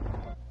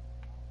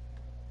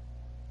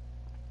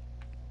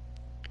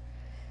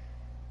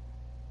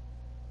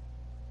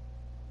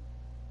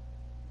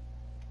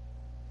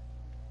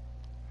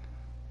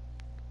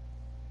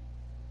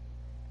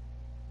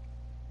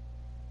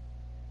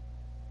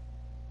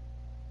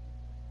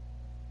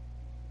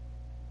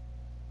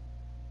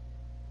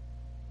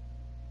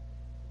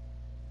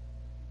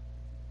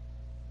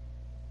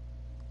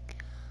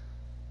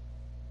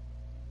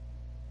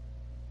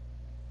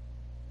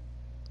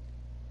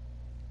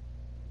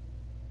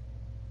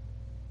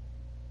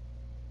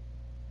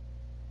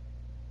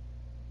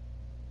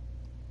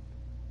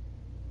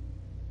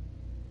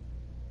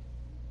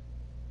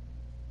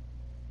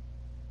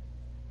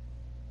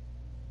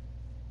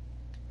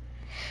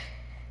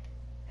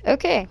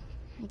 Okay.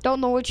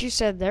 Don't know what you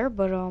said there,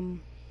 but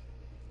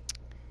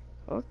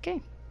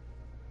okay.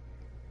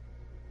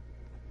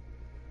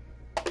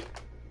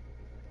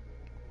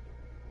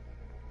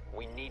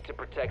 We need to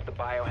protect the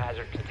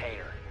biohazard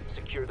container.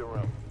 Secure the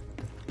room.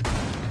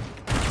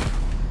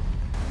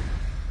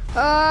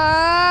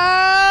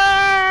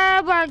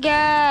 Oh my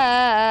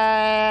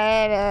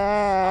God.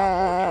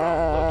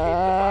 Locate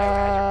the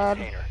biohazard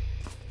container.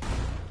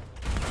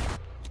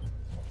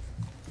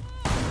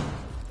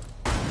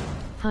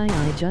 Hi,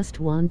 I just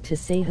want to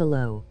say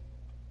hello.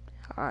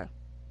 Hi.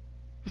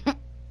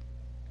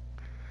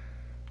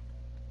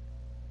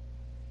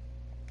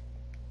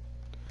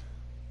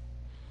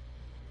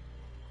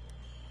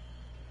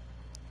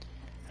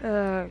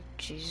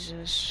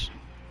 Jesus.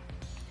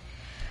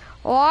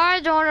 Why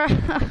don't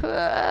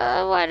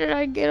I? Why did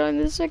I get on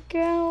this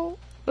account?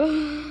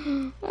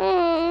 This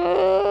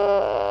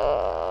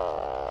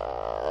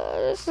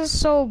is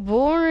so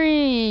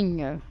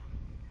boring.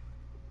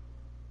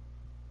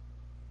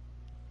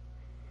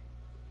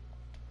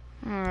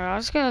 Alright,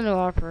 let's get a new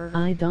operator.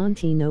 I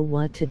don't know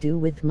what to do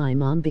with my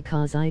mom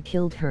because I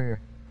killed her.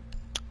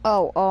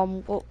 Oh,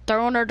 well,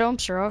 throw in our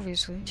dumpster,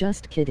 obviously.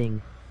 Just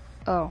kidding.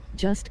 Oh,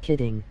 Just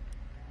kidding.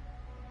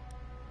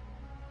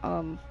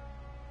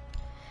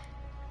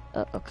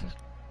 okay.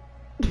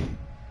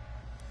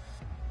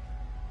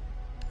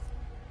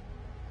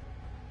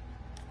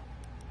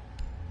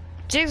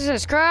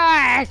 Jesus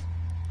Christ!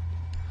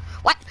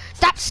 What?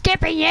 Stop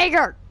skipping,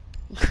 Jaeger!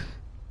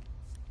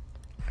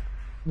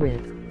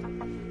 Rip.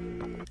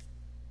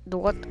 The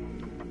what?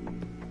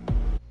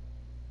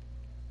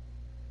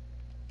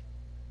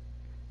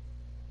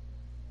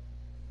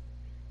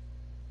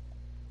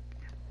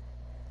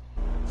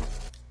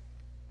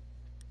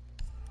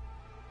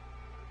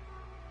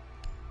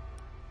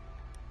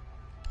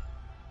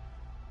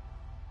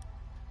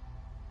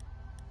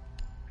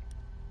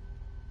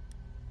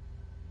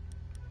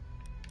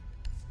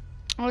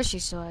 Oh,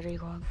 she's still at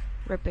ACOG.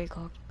 Rip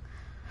ACOG.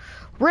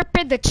 Rip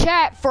in the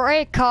chat for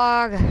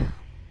ACOG!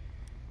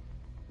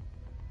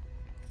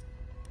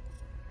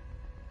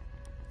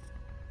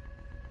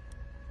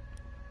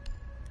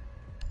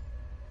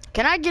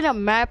 Can I get a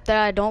map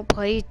that I don't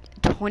play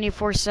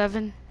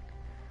 24/7?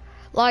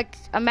 Like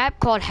a map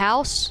called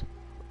House,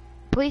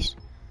 please?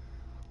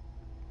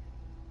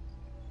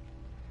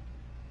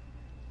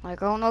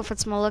 Like, I don't know if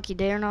it's my lucky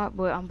day or not,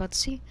 but I'm about to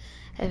see.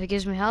 If it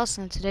gives me House,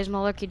 then today's my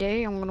lucky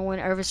day. I'm gonna win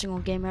every single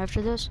game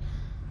after this.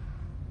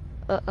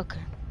 Okay.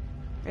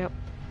 Yep.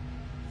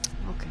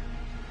 Okay.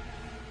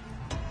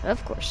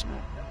 Of course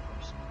not.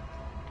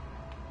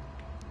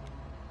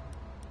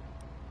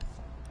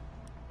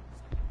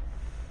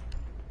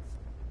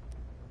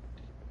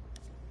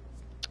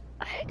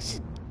 I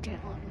accidentally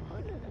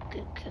wanted a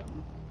good kill.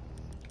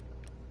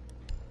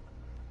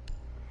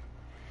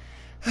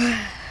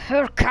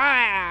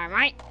 Okay,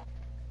 mate.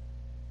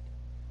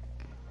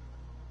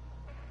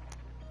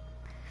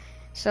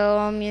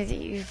 So,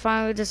 you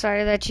finally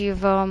decided that you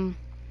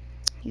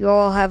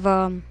all have,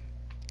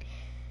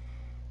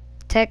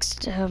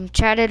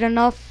 chatted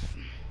enough?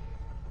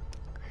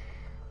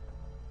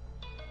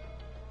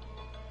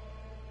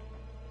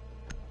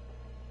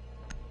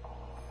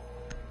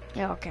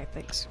 Yeah, okay,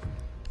 thanks.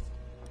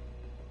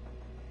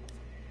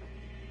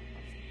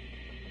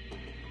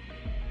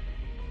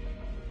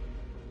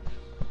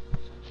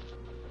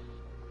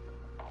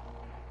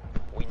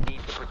 We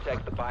need to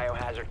protect the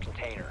biohazard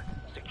container.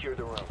 Secure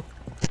the room.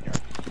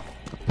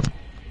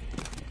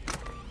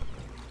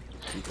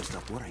 You can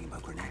stop worrying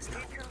about grenades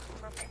now.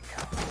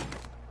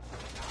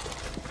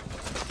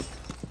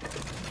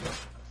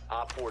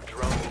 Op 4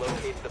 drone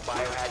located the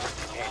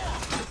biohazard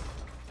container.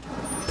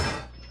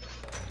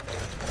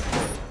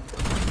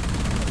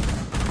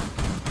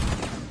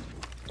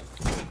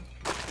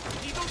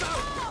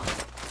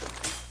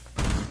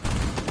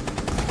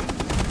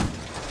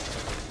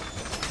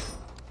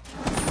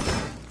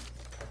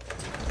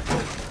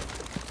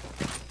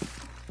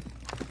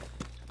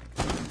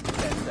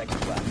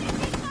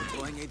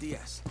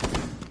 ADS.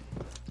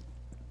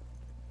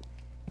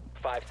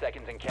 5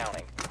 seconds and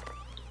counting.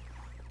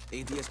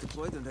 ADS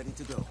deployed and ready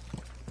to go.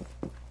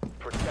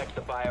 Protect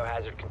the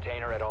biohazard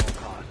container at all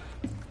costs.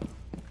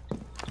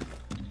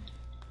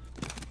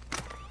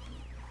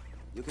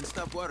 You can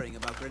stop worrying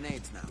about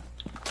grenades now.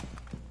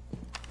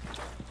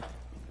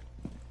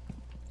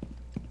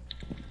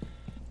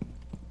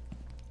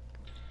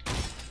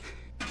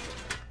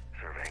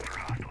 Surveying for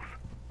hostiles.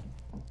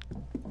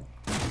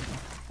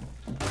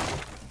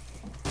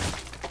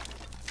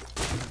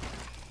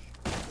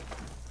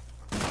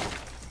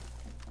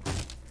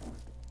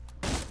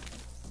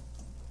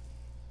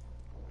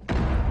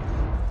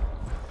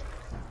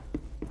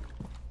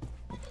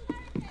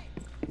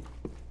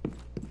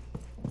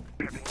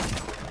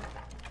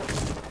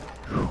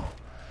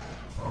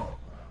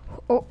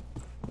 Oh.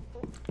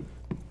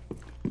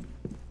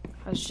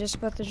 I was just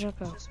about to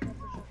jump out.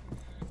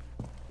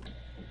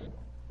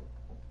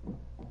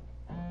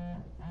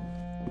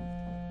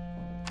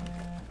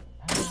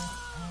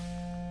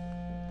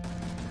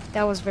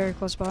 That was very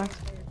close by.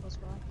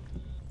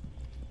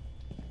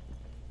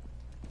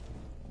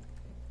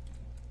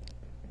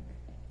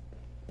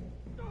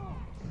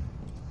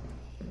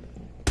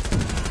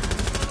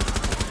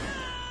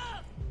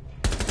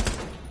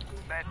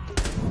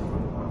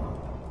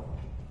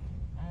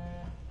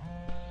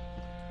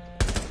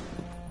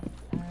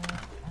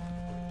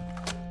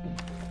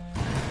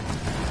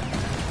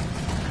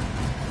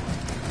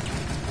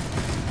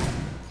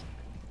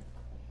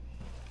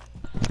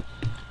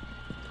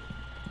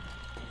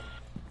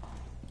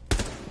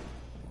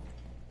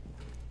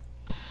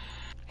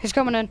 He's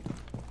coming in.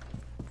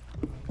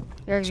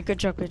 There's a good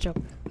job, good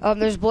job.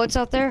 There's bullets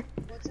out there.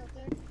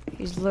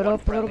 He's lit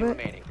up a little bit.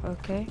 Remaining.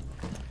 Okay.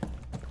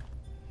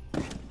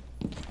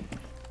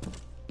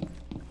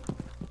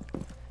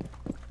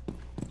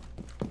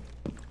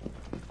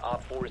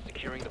 Op 4 is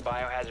securing the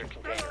biohazard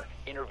container.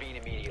 Intervene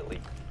immediately.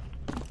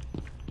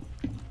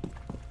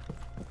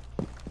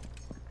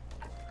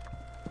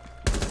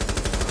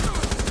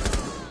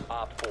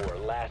 Op 4,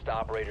 last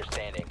operator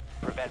standing.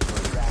 Prevent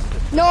further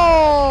access.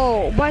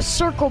 No! My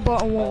circle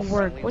button won't All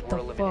work. friendlies What the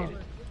were fuck?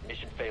 eliminated.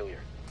 Mission failure.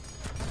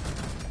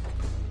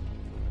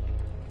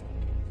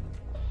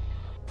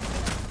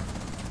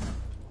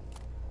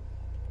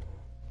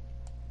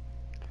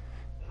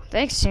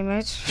 Thanks,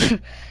 teammates.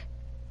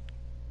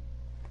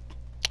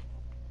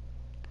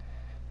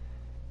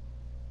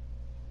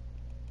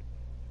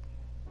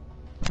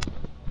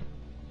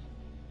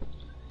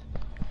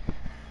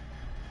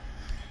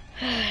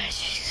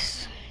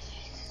 Jesus.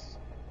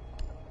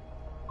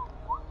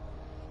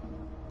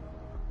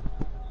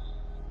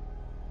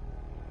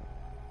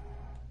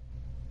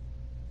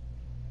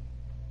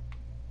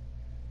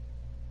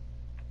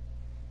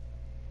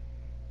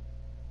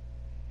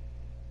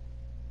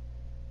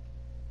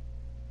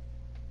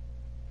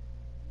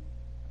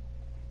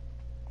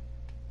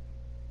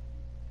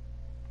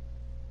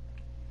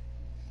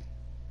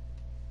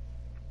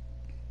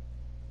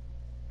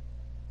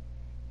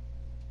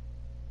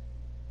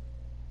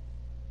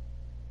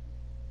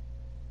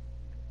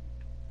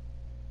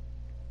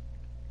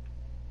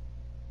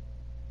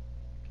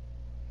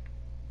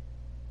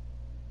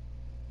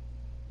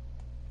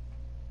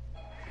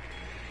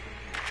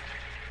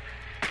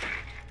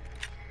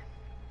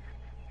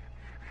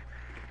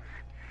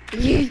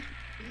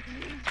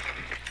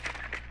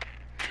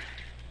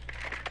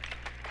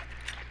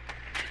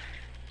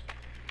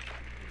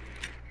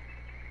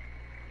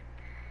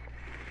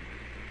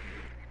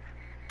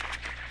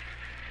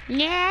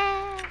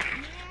 Yeah.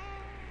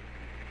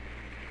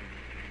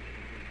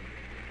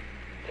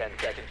 10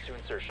 seconds to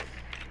insertion.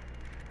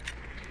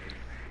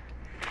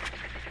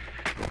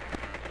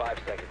 5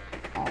 seconds.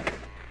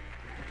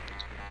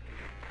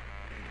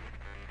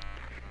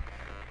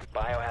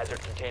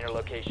 Biohazard container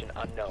location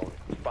unknown.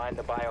 Find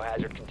the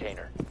biohazard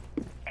container.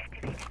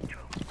 Activated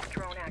drone.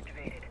 Drone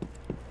activated.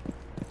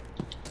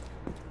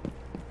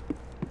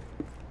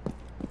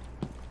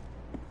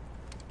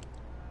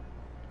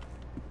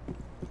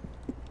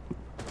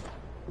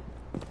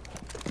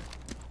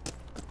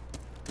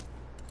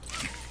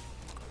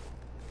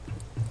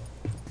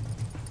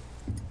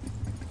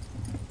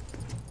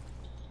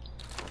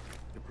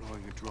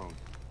 Deploying a drone.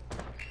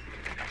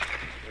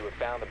 You have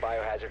found the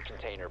biohazard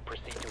container.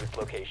 Proceed to its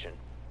location.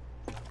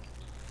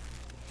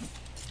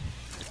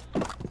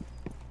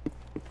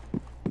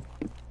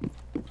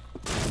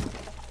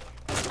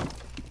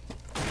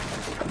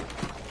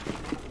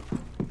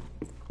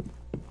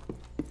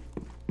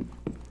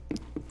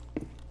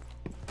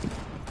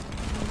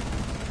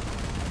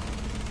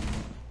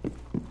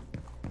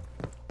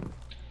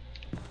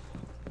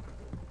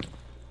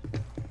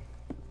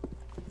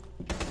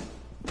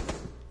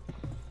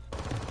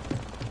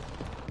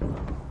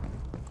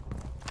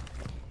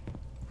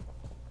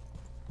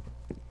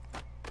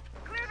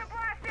 Clear the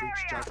blast Breach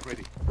area. charge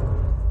ready.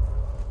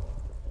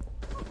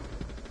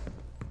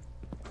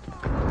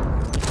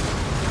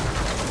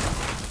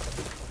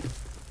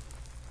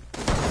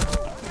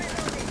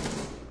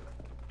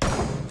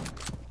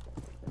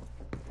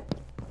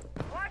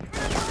 Watch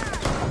for the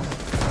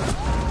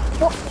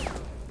blast.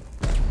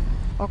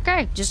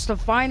 Okay, just to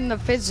find the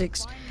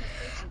physics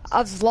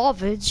of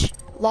lovage,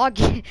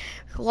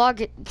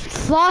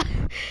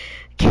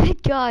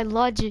 good God,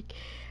 logic.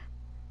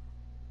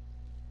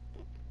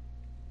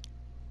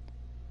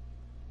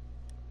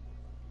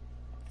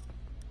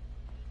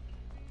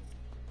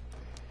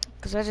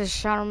 Cause I just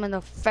shot him in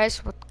the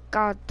face with the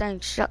goddamn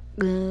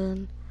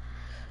shotgun.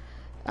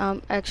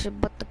 I'm actually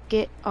about to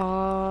get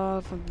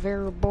off. I'm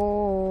very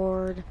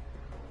bored.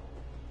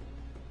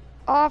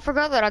 Oh, I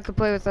forgot that I could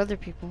play with other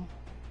people.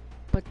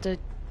 But the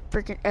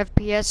freaking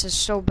FPS is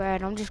so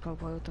bad. I'm just gonna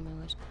play with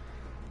them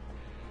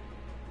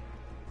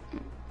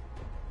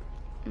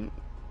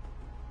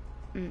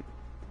anyways.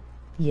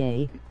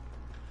 Yay.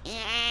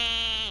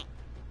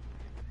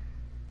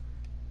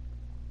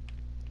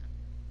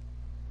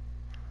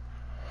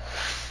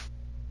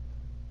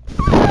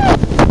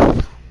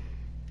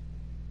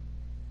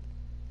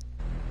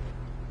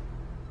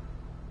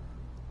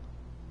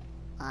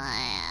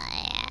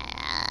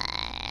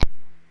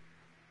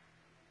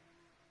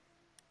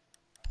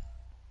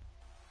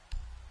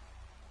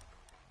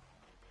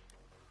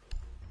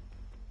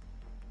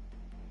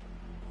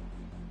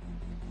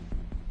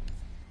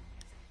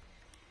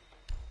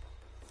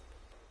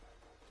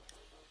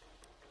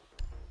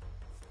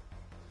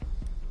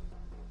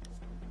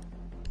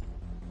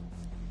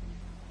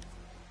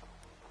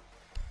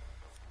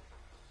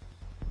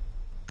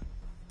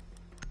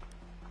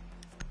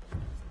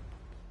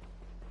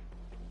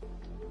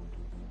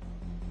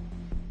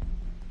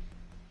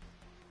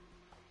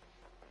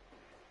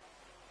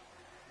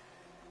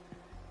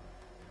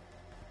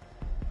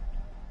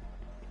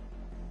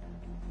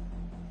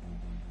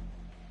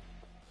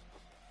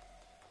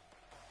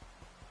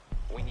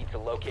 We need to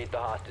locate the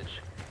hostage.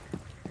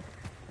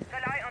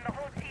 Rely on the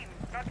whole team,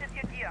 not just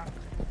your gear.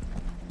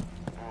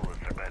 Bullets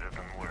are better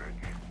than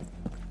words.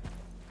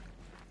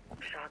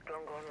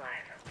 Shotgun going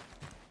live.